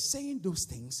 But by saying those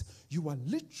things, you are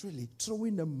literally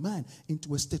throwing a man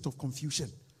into a state of confusion.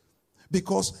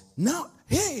 Because now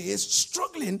he is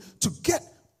struggling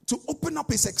to open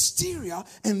up his exterior.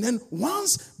 And then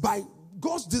once by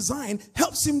God's design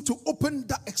helps him to open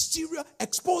that exterior,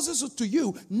 exposes it to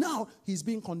you. Now he's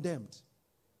being condemned.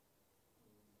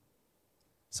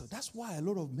 So that's why a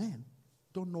lot of men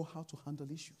don't know how to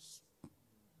handle issues.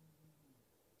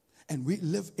 And we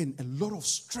live in a lot of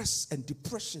stress and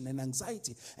depression and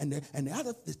anxiety. And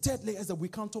the third layer is that we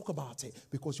can't talk about it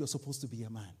because you're supposed to be a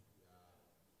man.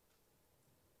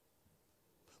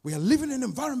 We are living in an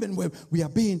environment where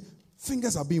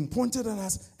fingers are being pointed at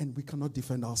us and we cannot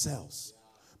defend ourselves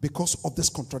because of this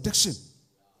contradiction.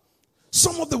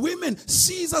 Some of the women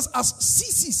sees us as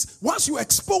sissies. Once you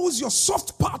expose your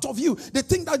soft part of you, they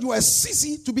think that you are a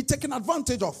sissy to be taken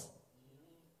advantage of.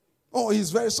 Oh,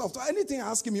 he's very soft. Anything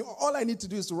I ask him, all I need to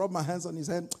do is to rub my hands on his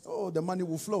head. Oh, the money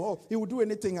will flow. Oh, he will do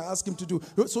anything I ask him to do.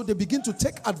 So they begin to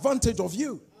take advantage of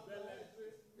you.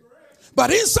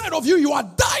 But inside of you, you are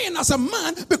dying as a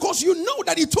man because you know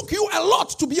that it took you a lot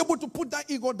to be able to put that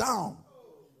ego down.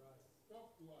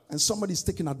 And somebody's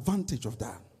taking advantage of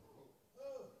that.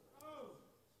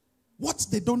 What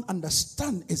they don't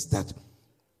understand is that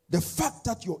the fact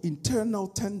that your internal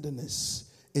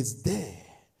tenderness is there,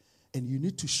 and you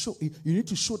need to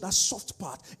show that soft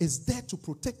part is there to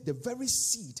protect the very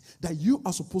seed that you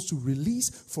are supposed to release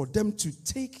for them to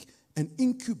take and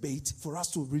incubate for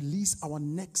us to release our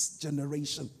next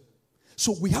generation.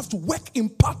 So we have to work in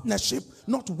partnership,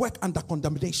 not work under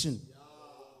condemnation.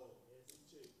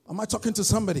 Am I talking to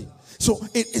somebody? So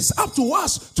it is up to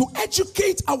us to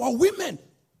educate our women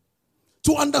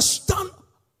to understand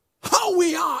how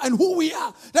we are and who we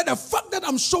are. That the fact that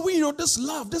I'm showing you this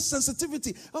love, this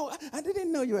sensitivity. Oh, I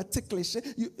didn't know you were ticklish.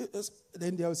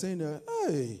 Then they were saying,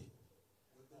 hey.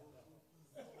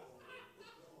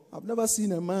 I've never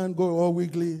seen a man go all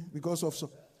wiggly because of so.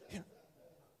 And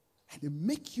they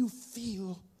make you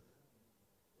feel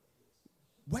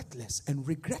worthless and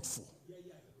regretful.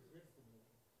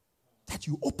 That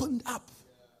you opened up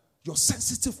your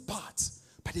sensitive part.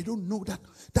 But they don't know that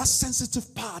that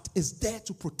sensitive part is there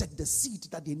to protect the seed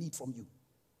that they need from you.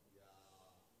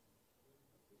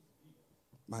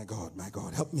 My God,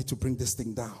 help me to bring this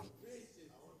thing down.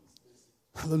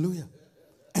 Hallelujah.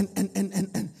 And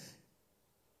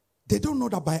they don't know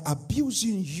that by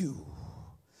abusing you,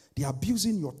 they are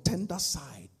abusing your tender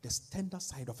side, the tender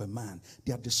side of a man.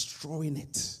 They are destroying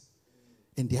it.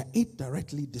 And they are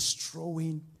indirectly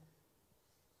destroying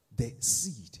the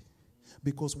seed.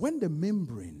 Because when the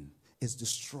membrane is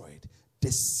destroyed,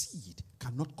 the seed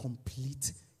cannot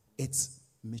complete its,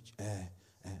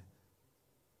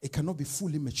 it cannot be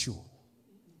fully mature.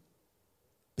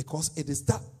 Because it is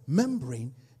that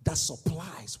membrane that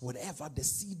supplies whatever the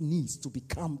seed needs to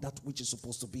become that which is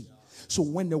supposed to be. So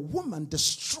when a woman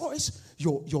destroys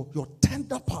your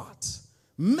tender part,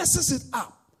 messes it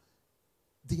up,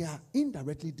 they are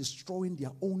indirectly destroying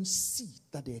their own seed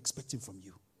that they're expecting from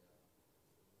you.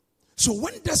 So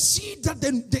when the seed that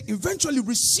then they eventually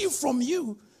receive from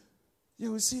you,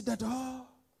 you will see that,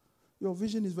 your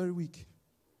vision is very weak.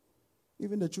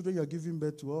 Even the children you are giving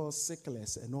birth to, all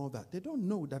sickless and all that, they don't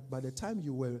know that by the time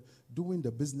you were doing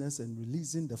the business and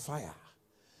releasing the fire,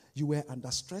 you were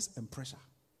under stress and pressure.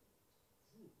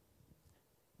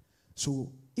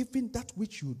 So even that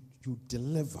which you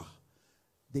deliver,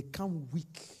 they come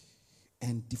weak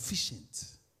and deficient.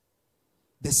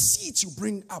 The seeds you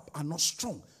bring up are not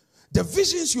strong. The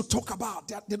visions you talk about,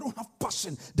 they don't have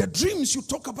passion. The dreams you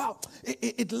talk about,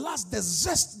 it lacks the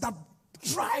zest that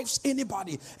drives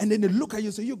anybody. And then they look at you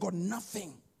and say, you got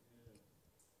nothing.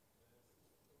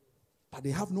 But they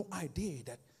have no idea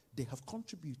that they have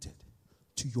contributed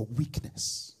to your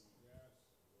weakness.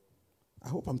 I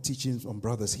hope I'm teaching some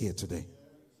brothers here today.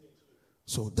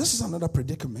 So this is another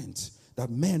predicament that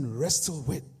men wrestle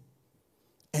with.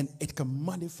 And it can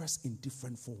manifest in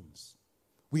different forms.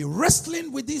 We're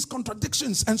wrestling with these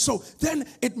contradictions. And so then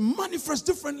it manifests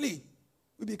differently.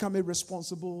 We become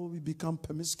irresponsible. We become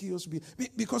promiscuous.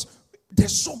 Because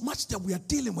there's so much that we are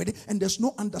dealing with. And there's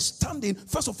no understanding,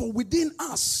 first of all, within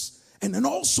us. And then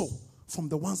also from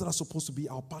the ones that are supposed to be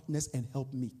our partners and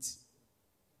help meet.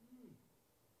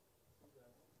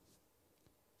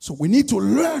 So we need to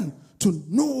learn to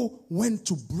know when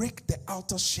to break the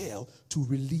outer shell to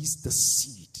release the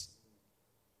seed.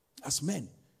 As men.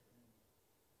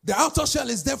 The outer shell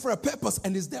is there for a purpose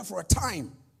and is there for a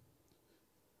time.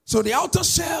 So the outer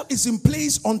shell is in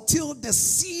place until the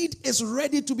seed is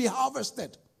ready to be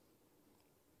harvested.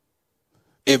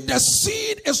 If the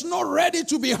seed is not ready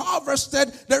to be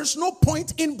harvested, there is no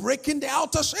point in breaking the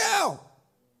outer shell.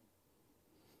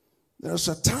 There's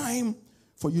a time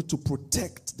for you to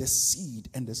protect the seed,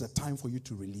 and there's a time for you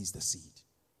to release the seed.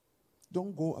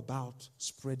 Don't go about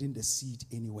spreading the seed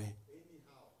anywhere.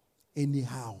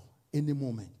 Anyhow, any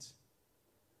moment.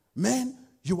 Man,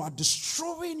 you are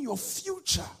destroying your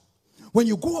future when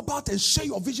you go about and share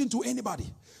your vision to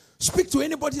anybody. Speak to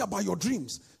anybody about your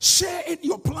dreams. Share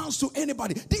your plans to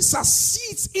anybody. These are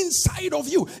seeds inside of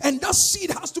you. And that seed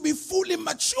has to be fully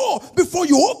mature before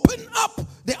you open up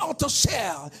the outer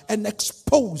shell and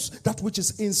expose that which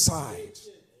is inside.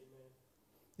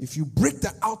 If you break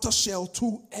the outer shell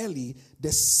too early,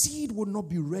 the seed will not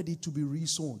be ready to be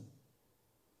resown.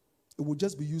 It will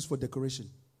just be used for decoration.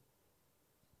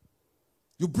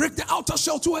 You break the outer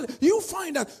shell too early, you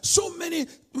find that so many,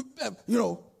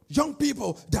 young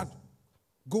people that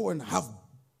go and have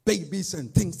babies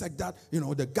and things like that.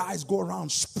 The guys go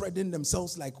around spreading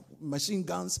themselves like machine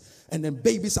guns, and then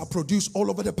babies are produced all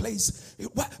over the place.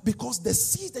 Why? Because the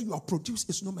seed that you have produced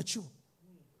is not mature.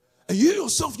 And you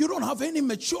yourself, you don't have any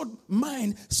mature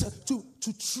mind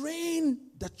to train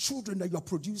the children that you are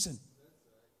producing.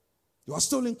 You are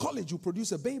still in college, you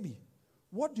produce a baby.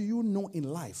 What do you know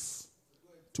in life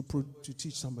to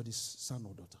teach somebody's son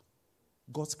or daughter?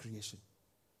 God's creation.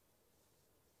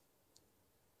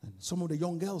 And some of the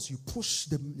young girls, you push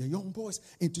the young boys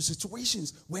into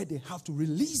situations where they have to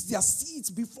release their seeds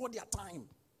before their time.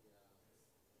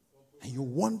 And you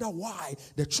wonder why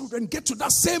the children get to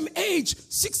that same age,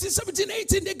 16, 17,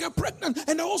 18, they get pregnant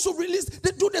and they also release,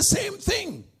 they do the same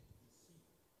thing.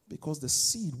 Because the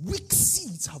seed, weak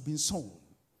seeds have been sown.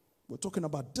 We're talking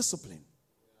about discipline.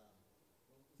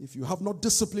 If you have not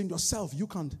disciplined yourself, you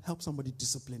can't help somebody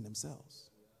discipline themselves.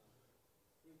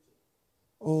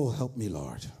 Oh, help me,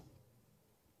 Lord.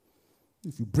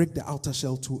 If you break the outer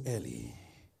shell too early,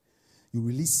 you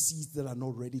release seeds that are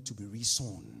not ready to be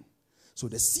resown. So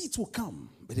the seeds will come,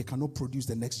 but they cannot produce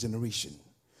the next generation.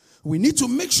 We need to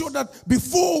make sure that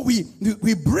before we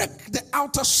break the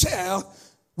outer shell,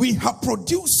 we have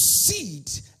produced seed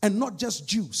and not just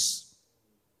juice.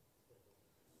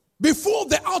 Before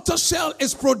the outer shell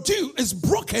is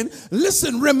broken,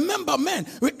 listen, remember, man,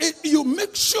 you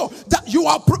make sure that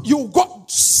you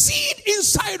got seed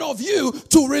inside of you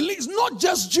to release, not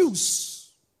just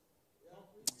juice.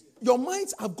 Your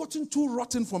minds have gotten too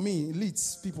rotten for me,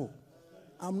 Leeds people.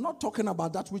 I'm not talking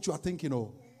about that which you are thinking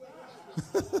of.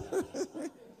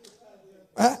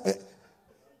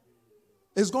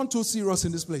 It's gone too serious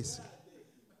in this place.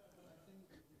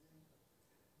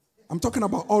 I'm talking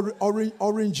about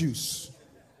orange juice.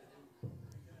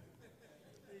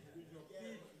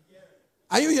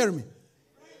 Are you hearing me?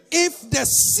 If the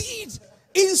seed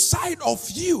inside of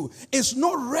you is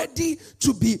not ready,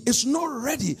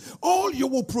 all you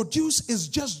will produce is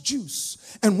just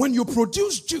juice. And when you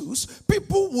produce juice,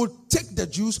 people will take the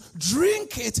juice,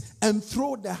 drink it, and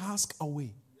throw the husk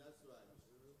away.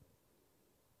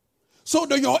 So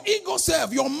that your ego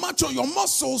self, your macho, your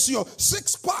muscles, your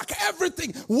six-pack,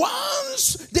 everything,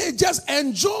 once they just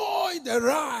enjoy the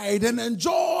ride and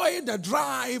enjoy the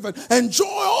drive and enjoy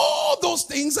all those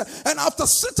things, and after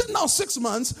sitting now 6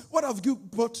 months, what have you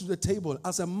brought to the table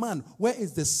as a man? Where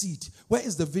is the seed? Where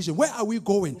is the vision? Where are we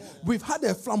going? We've had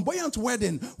a flamboyant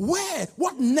wedding. Where?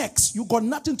 What next? You got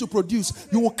nothing to produce.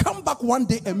 You will come back one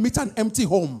day and meet an empty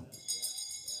home.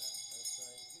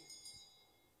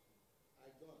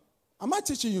 Am I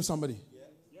teaching you somebody?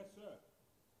 Yes, sir.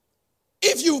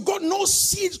 If you've got no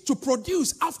seed to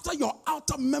produce after your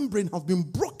outer membrane have been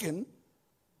broken,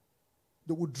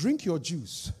 they will drink your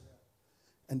juice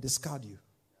and discard you.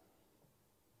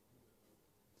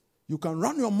 You can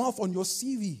run your mouth on your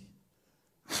CV.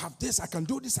 I have this, I can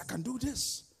do this, I can do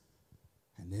this.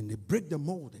 And then they break the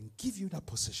mold and give you that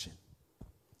position.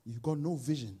 You've got no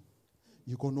vision.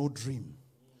 You've got no dream.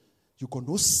 You've got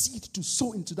no seed to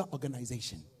sow into that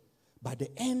organization. By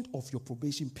the end of your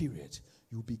probation period,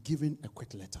 you'll be given a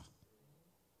quit letter.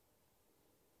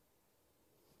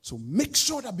 So make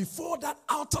sure that before that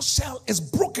outer shell is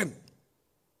broken,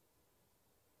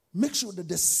 make sure that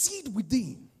the seed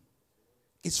within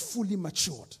is fully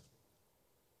matured.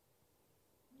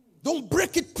 Don't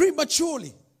break it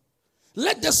prematurely.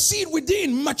 Let the seed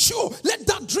within mature. Let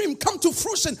that dream come to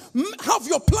fruition. Have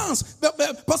your plans.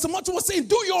 Pastor Martin was saying,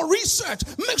 do your research.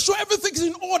 Make sure everything is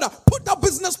in order. Put that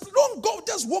business. Don't go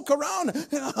just walk around.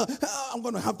 I'm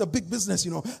going to have the big business,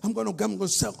 I'm going to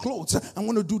sell clothes. I'm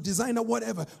going to do designer,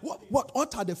 whatever.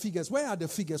 What are the figures? Where are the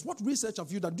figures? What research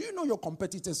have you done? Do you know your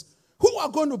competitors? Who are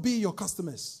going to be your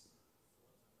customers?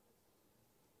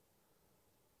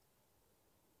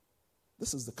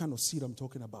 This is the kind of seed I'm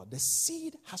talking about. The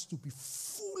seed has to be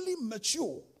fully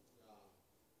mature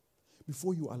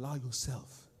before you allow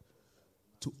yourself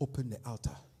to open the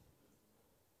altar.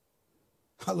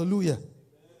 Hallelujah.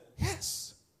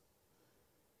 Yes.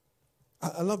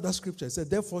 I love that scripture. It said,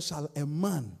 therefore shall a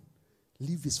man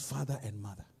leave his father and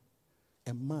mother.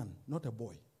 A man, not a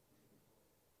boy.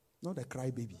 Not a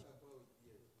crybaby.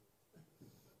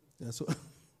 Yeah, so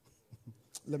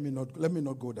let me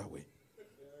not go that way.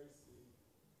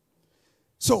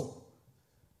 So,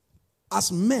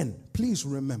 as men, please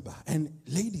remember, and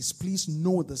ladies, please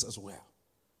know this as well,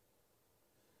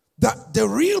 that the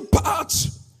real part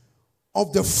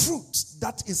of the fruit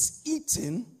that is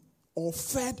eaten or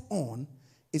fed on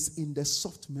is in the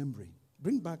soft membrane.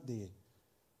 Bring back the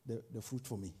fruit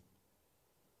for me.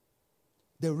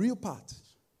 The real part.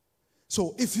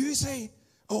 So, if you say,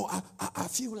 oh, I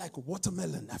feel like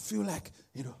watermelon, I feel like,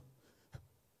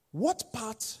 what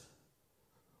part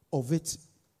of it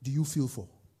do you feel for?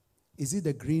 Is it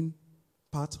the green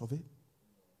part of it?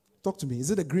 Talk to me.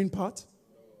 Is it the green part?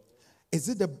 Is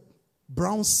it the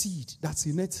brown seed that's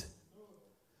in it?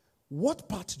 What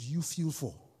part do you feel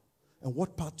for? And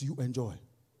what part do you enjoy?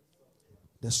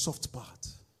 The soft part.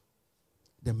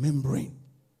 The membrane.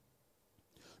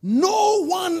 No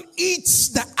one eats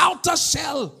the outer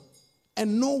shell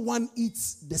and no one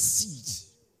eats the seed.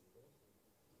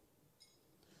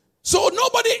 So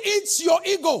nobody eats your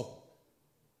ego.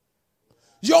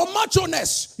 Your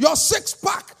macho-ness, your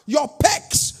six-pack, your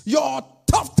pecs, your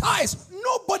tough ties.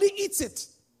 Nobody eats it.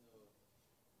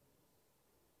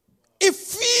 It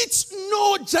feeds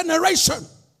no generation.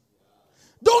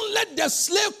 Don't let the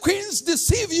slave queens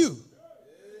deceive you.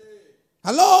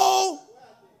 Hello?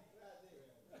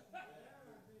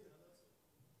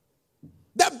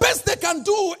 The best they can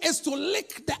do is to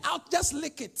lick the out. Just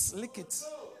lick it. Lick it.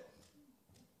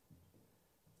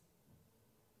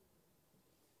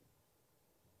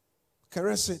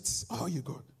 Caress it. Oh, you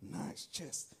got nice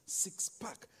chest,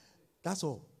 six-pack. That's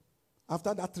all.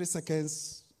 After that 3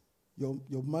 seconds,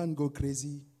 your man go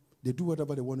crazy. They do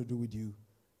whatever they want to do with you,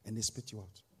 and they spit you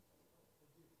out.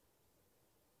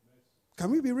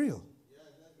 Can we be real?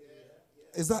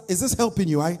 Is this helping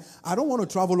you? I don't want to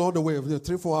travel all the way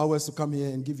 3-4 hours to come here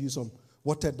and give you some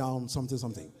watered down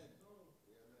something.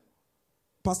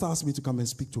 Pastor asked me to come and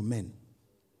speak to men,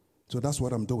 so that's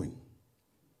what I'm doing.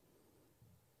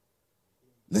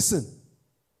 Listen,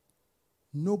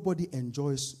 nobody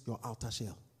enjoys your outer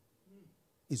shell.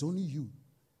 It's only you.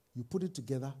 You put it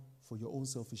together for your own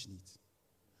selfish needs.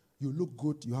 You look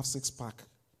good, you have six-pack,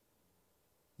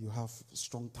 you have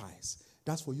strong ties.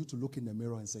 That's for you to look in the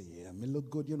mirror and say, yeah, me look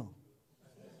good, You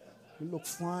look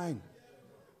fine.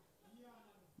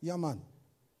 Yeah, man.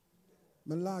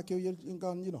 Me like you, I'm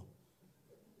going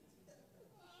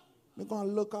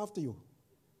to look after you.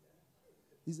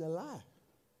 It's a lie.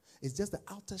 It's just the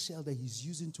outer shell that he's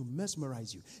using to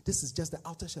mesmerize you. This is just the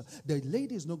outer shell. The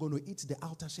lady is not going to eat the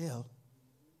outer shell.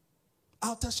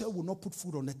 Outer shell will not put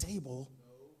food on the table.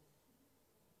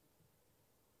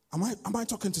 Am I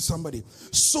talking to somebody?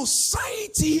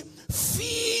 Society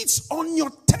feeds on your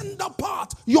tender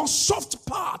part, your soft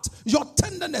part, your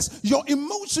tenderness, your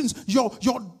emotions, your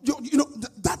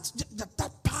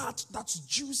that part, that's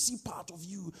juicy part of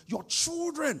you. Your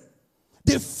children,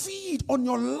 they feed on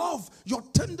your love, your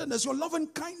tenderness, your love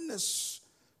and kindness.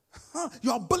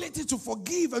 Your ability to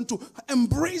forgive and to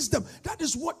embrace them. That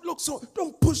is what looks so.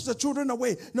 Don't push the children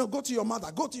away. No, go to your mother.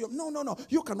 Go to your. No.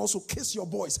 You can also kiss your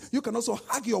boys. You can also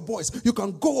hug your boys. You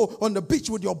can go on the beach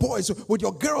with your boys, with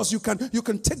your girls. You can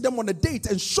take them on a date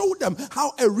and show them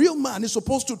how a real man is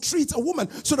supposed to treat a woman.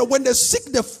 So that when they see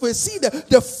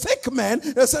the fake man,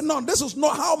 they say, no, this is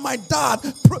not how my dad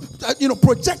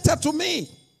projected to me.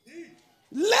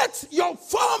 Let your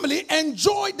family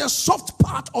enjoy the soft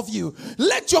part of you.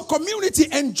 Let your community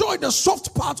enjoy the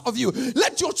soft part of you.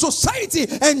 Let your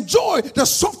society enjoy the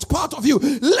soft part of you.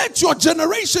 Let your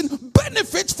generation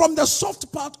benefit from the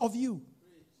soft part of you.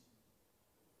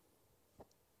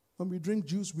 When we drink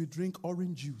juice, we drink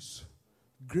orange juice,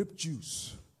 grape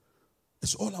juice.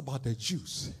 It's all about the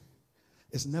juice.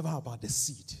 It's never about the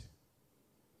seed.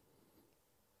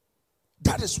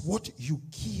 That is what you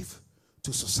give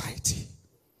to society.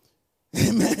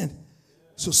 Amen.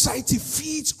 Society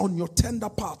feeds on your tender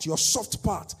part, your soft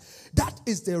part. That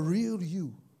is the real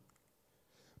you.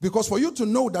 Because for you to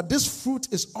know that this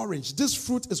fruit is orange, this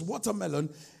fruit is watermelon,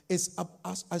 is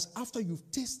as after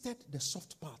you've tasted the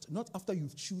soft part, not after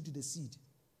you've chewed the seed.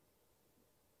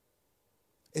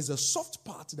 It's the soft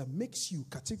part that makes you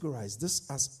categorize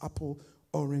this as apple,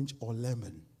 orange, or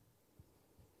lemon.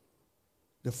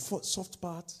 The soft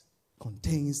part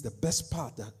contains the best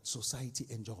part that society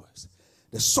enjoys.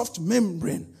 The soft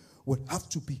membrane would have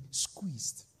to be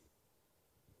squeezed.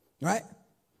 Right?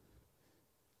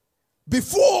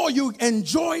 Before you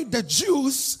enjoy the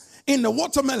juice in the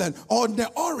watermelon or the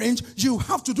orange, you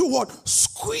have to do what?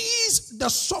 Squeeze the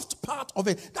soft part of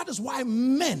it. That is why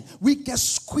men, we get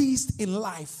squeezed in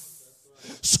life.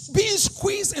 Being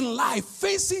squeezed in life,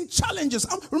 facing challenges.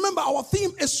 Remember, our theme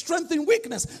is strength in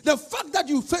weakness. The fact that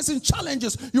you're facing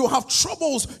challenges, you have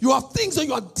troubles, you have things that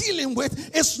you are dealing with,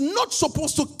 it's not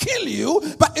supposed to kill you,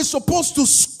 but it's supposed to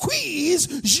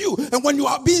squeeze you. And when you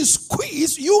are being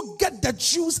squeezed, you get the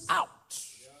juice out.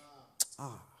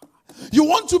 You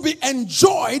want to be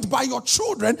enjoyed by your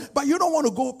children, but you don't want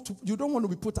to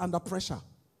be put under pressure.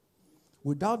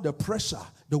 Without the pressure,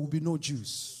 there will be no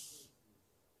juice.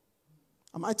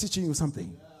 Am I teaching you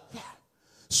something? Yeah.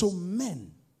 So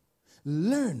men,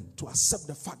 learn to accept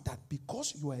the fact that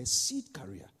because you are a seed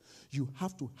carrier, you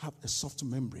have to have a soft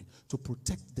membrane to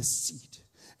protect the seed.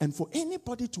 And for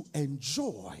anybody to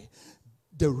enjoy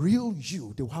the real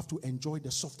you, they will have to enjoy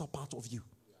the softer part of you.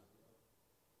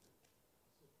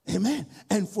 Amen.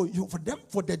 And for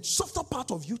the softer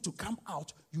part of you to come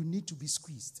out, you need to be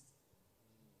squeezed.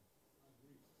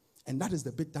 And that is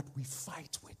the bit that we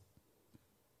fight with.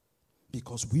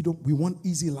 Because we want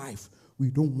easy life.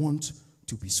 We don't want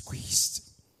to be squeezed.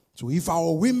 So if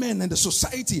our women and the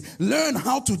society learn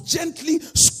how to gently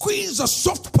squeeze the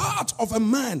soft part of a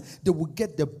man, they will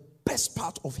get the best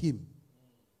part of him.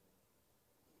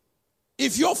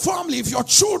 If your family, if your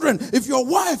children, if your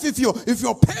wife, if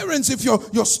your parents, if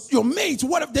your mates,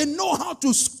 whatever, they know how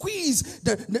to squeeze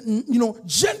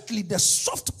gently the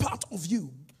soft part of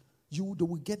you, they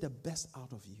will get the best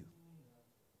out of you.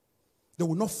 They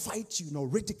will not fight you, nor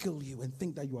ridicule you and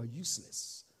think that you are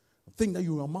useless, think that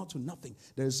you amount to nothing.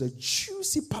 There is a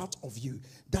juicy part of you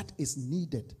that is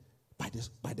needed by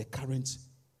the current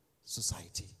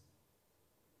society.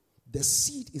 The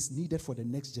seed is needed for the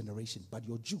next generation, but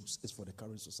your juice is for the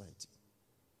current society.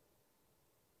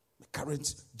 The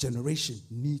current generation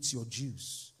needs your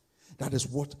juice. That is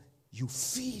what you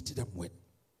feed them with.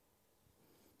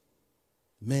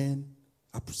 Men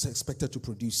are expected to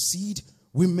produce seed.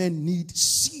 Women need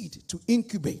seed to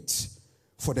incubate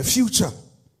for the future.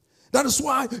 That is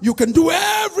why you can do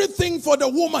everything for the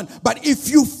woman, but if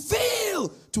you fail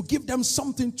to give them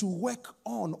something to work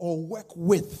on or work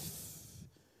with,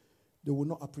 they will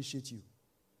not appreciate you.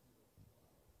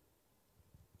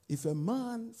 If a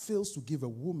man fails to give a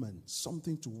woman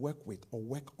something to work with or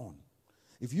work on,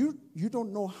 if you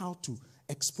don't know how to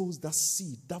expose that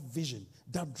seed, that vision,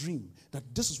 that dream,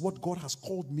 that this is what God has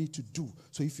called me to do.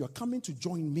 So if you're coming to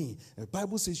join me, the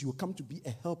Bible says you will come to be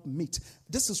a helpmate.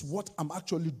 This is what I'm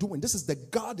actually doing. This is the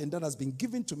garden that has been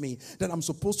given to me, that I'm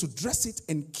supposed to dress it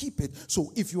and keep it.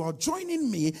 So if you are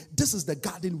joining me, this is the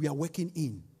garden we are working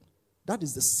in. That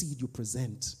is the seed you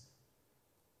present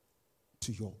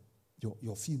to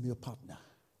your female partner.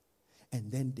 And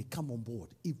then they come on board.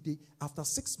 If they, after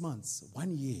 6 months,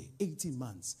 1 year, 18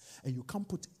 months, and you can't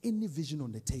put any vision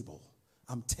on the table,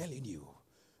 I'm telling you,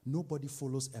 nobody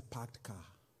follows a parked car.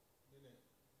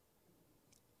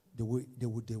 They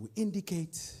will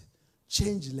indicate,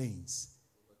 change lanes.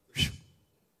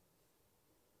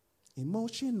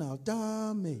 Emotional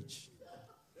damage.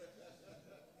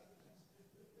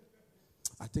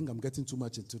 I think I'm getting too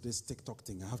much into this TikTok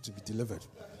thing. I have to be delivered.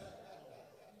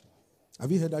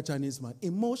 Have you heard that Chinese man?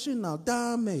 Emotional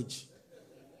damage.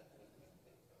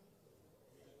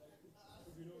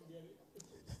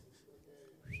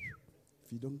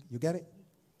 If you get it?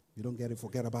 You don't get it,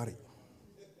 forget about it.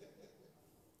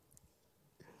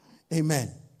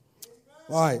 Amen.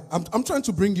 All right, I'm trying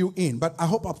to bring you in, but I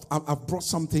hope I've brought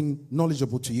something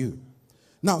knowledgeable to you.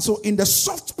 Now, so in the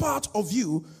soft part of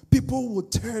you, people will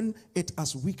term it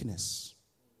as weakness.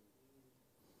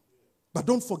 But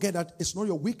don't forget that it's not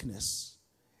your weakness,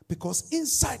 because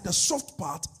inside the soft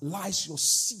part lies your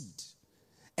seed.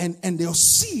 And your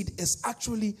seed is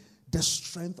actually the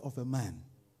strength of a man.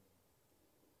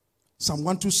 Psalm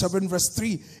 127 verse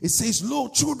 3, it says, "Lo,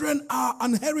 children are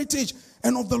an heritage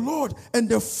and of the Lord, and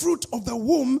the fruit of the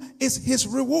womb is his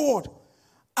reward.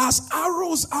 As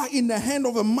arrows are in the hand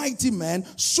of a mighty man,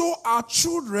 so are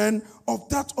children of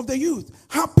that of the youth.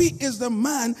 Happy is the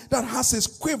man that has his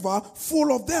quiver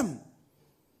full of them.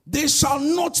 They shall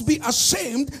not be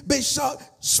ashamed, they shall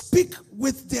speak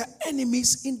with their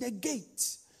enemies in the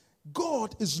gate."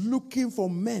 God is looking for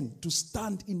men to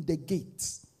stand in the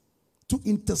gate, to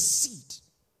intercede.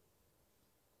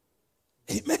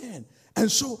 Amen. And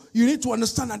so you need to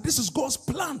understand that this is God's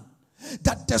plan.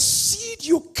 That the seed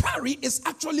you carry is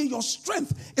actually your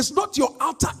strength. It's not your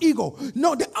alter ego.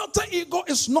 No, the alter ego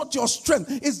is not your strength.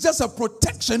 It's just a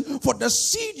protection for the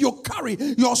seed you carry.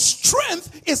 Your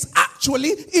strength is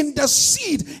actually in the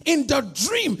seed, in the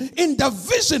dream, in the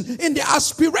vision, in the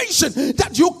aspiration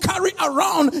that you carry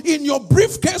around in your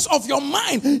briefcase of your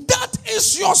mind. That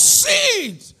is your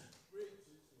seed.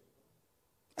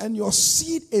 And your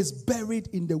seed is buried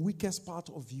in the weakest part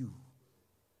of you.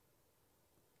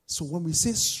 So when we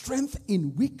say strength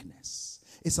in weakness,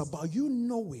 it's about you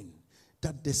knowing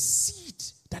that the seed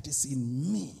that is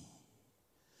in me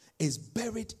is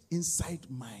buried inside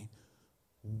my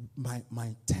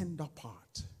tender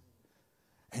part.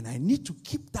 And I need to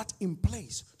keep that in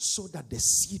place so that the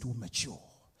seed will mature.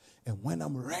 And when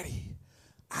I'm ready,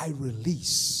 I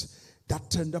release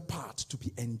that tender part to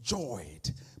be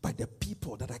enjoyed by the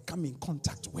people that I come in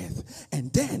contact with.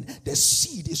 And then the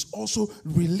seed is also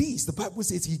released. The Bible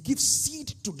says he gives seed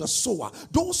to the sower.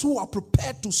 Those who are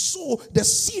prepared to sow the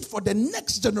seed for the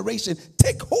next generation,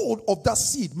 take hold of that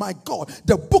seed. My God,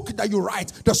 the book that you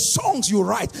write, the songs you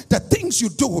write, the things you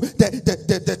do,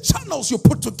 the channels you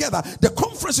put together, the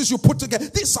conferences you put together,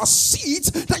 these are seeds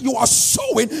that you are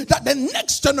sowing, that the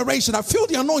next generation, I feel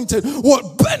the anointing,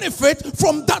 will benefit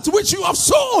from that which you have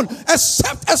sown.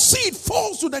 Except a seed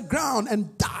falls to the ground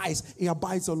and dies, it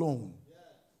abides alone.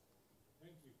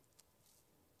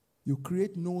 You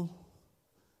create no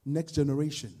next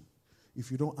generation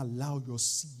if you don't allow your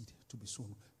seed to be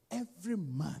sown. Every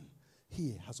man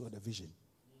here has got a vision.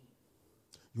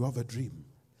 You have a dream.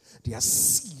 There's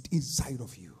seed inside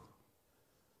of you.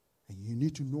 And you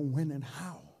need to know when and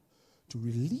how to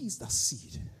release that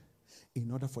seed in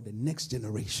order for the next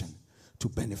generation to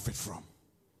benefit from.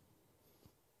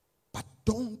 But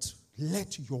don't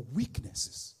let your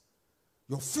weaknesses,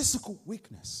 your physical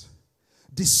weakness,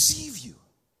 deceive you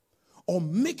or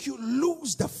make you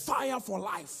lose the fire for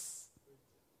life.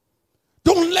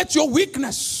 Don't let your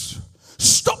weakness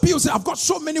stop you. Say, I've got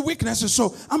so many weaknesses,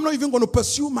 so I'm not even going to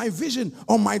pursue my vision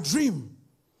or my dream.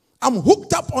 I'm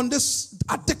hooked up on this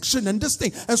addiction and this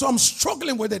thing, and so I'm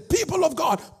struggling with it. People of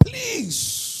God,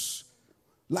 please,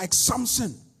 like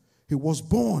Samson, he was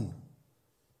born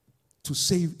to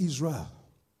save Israel,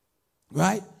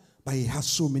 right? But he has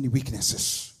so many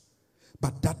weaknesses.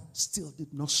 But that still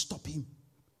did not stop him.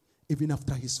 Even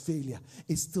after his failure,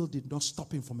 it still did not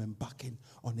stop him from embarking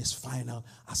on his final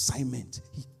assignment.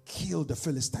 He killed the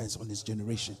Philistines on his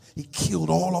generation. He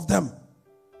killed all of them.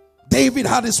 David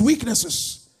had his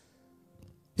weaknesses.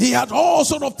 He had all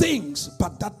sort of things,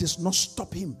 but that does not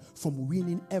stop him from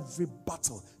winning every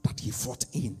battle that he fought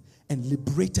in and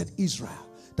liberated Israel.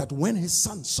 That when his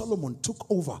son Solomon took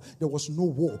over, there was no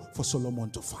war for Solomon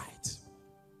to fight.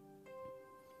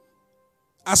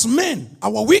 As men,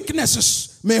 our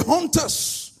weaknesses may haunt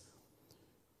us.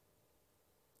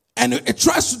 And it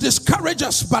tries to discourage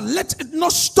us, but let it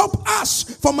not stop us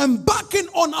from embarking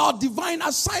on our divine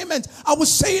assignment. I will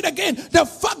say it again. The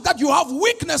fact that you have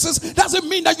weaknesses doesn't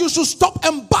mean that you should stop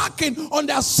embarking on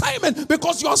the assignment,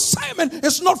 because your assignment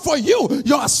is not for you.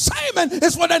 Your assignment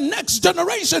is for the next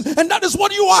generation, and that is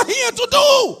what you are here to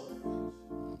do.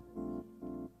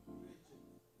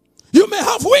 You may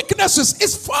have weaknesses.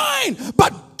 It's fine.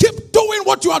 But keep doing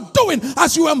what you are doing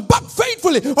as you embark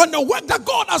faithfully on the work that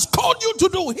God has called you to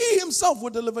do. He himself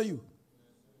will deliver you.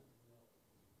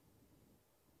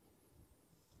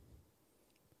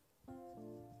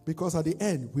 Because at the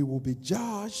end, we will be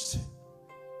judged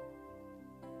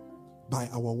by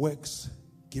our works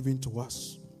given to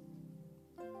us,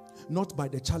 not by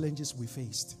the challenges we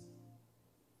faced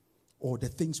or the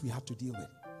things we have to deal with.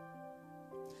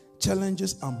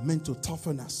 Challenges are meant to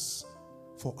toughen us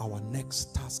for our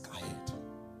next task ahead.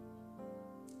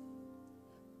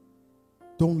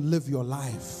 Don't live your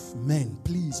life, men,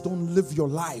 please don't live your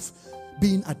life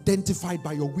being identified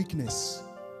by your weakness.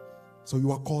 So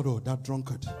you are called, oh, that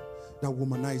drunkard, that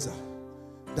womanizer,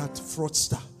 that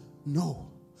fraudster.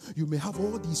 No. You may have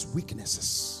all these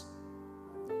weaknesses,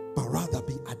 but rather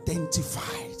be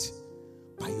identified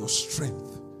by your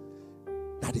strength.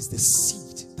 That is the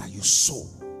seed that you sow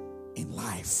in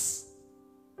life.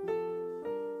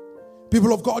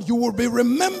 People of God, you will be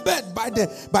remembered by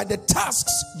the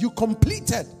tasks you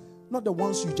completed, not the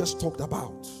ones you just talked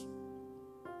about.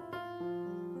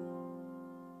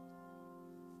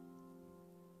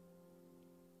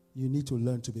 You need to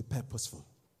learn to be purposeful.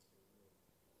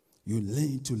 You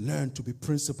need to learn to be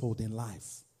principled in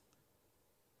life.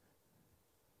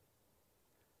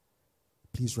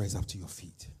 Please rise up to your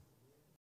feet.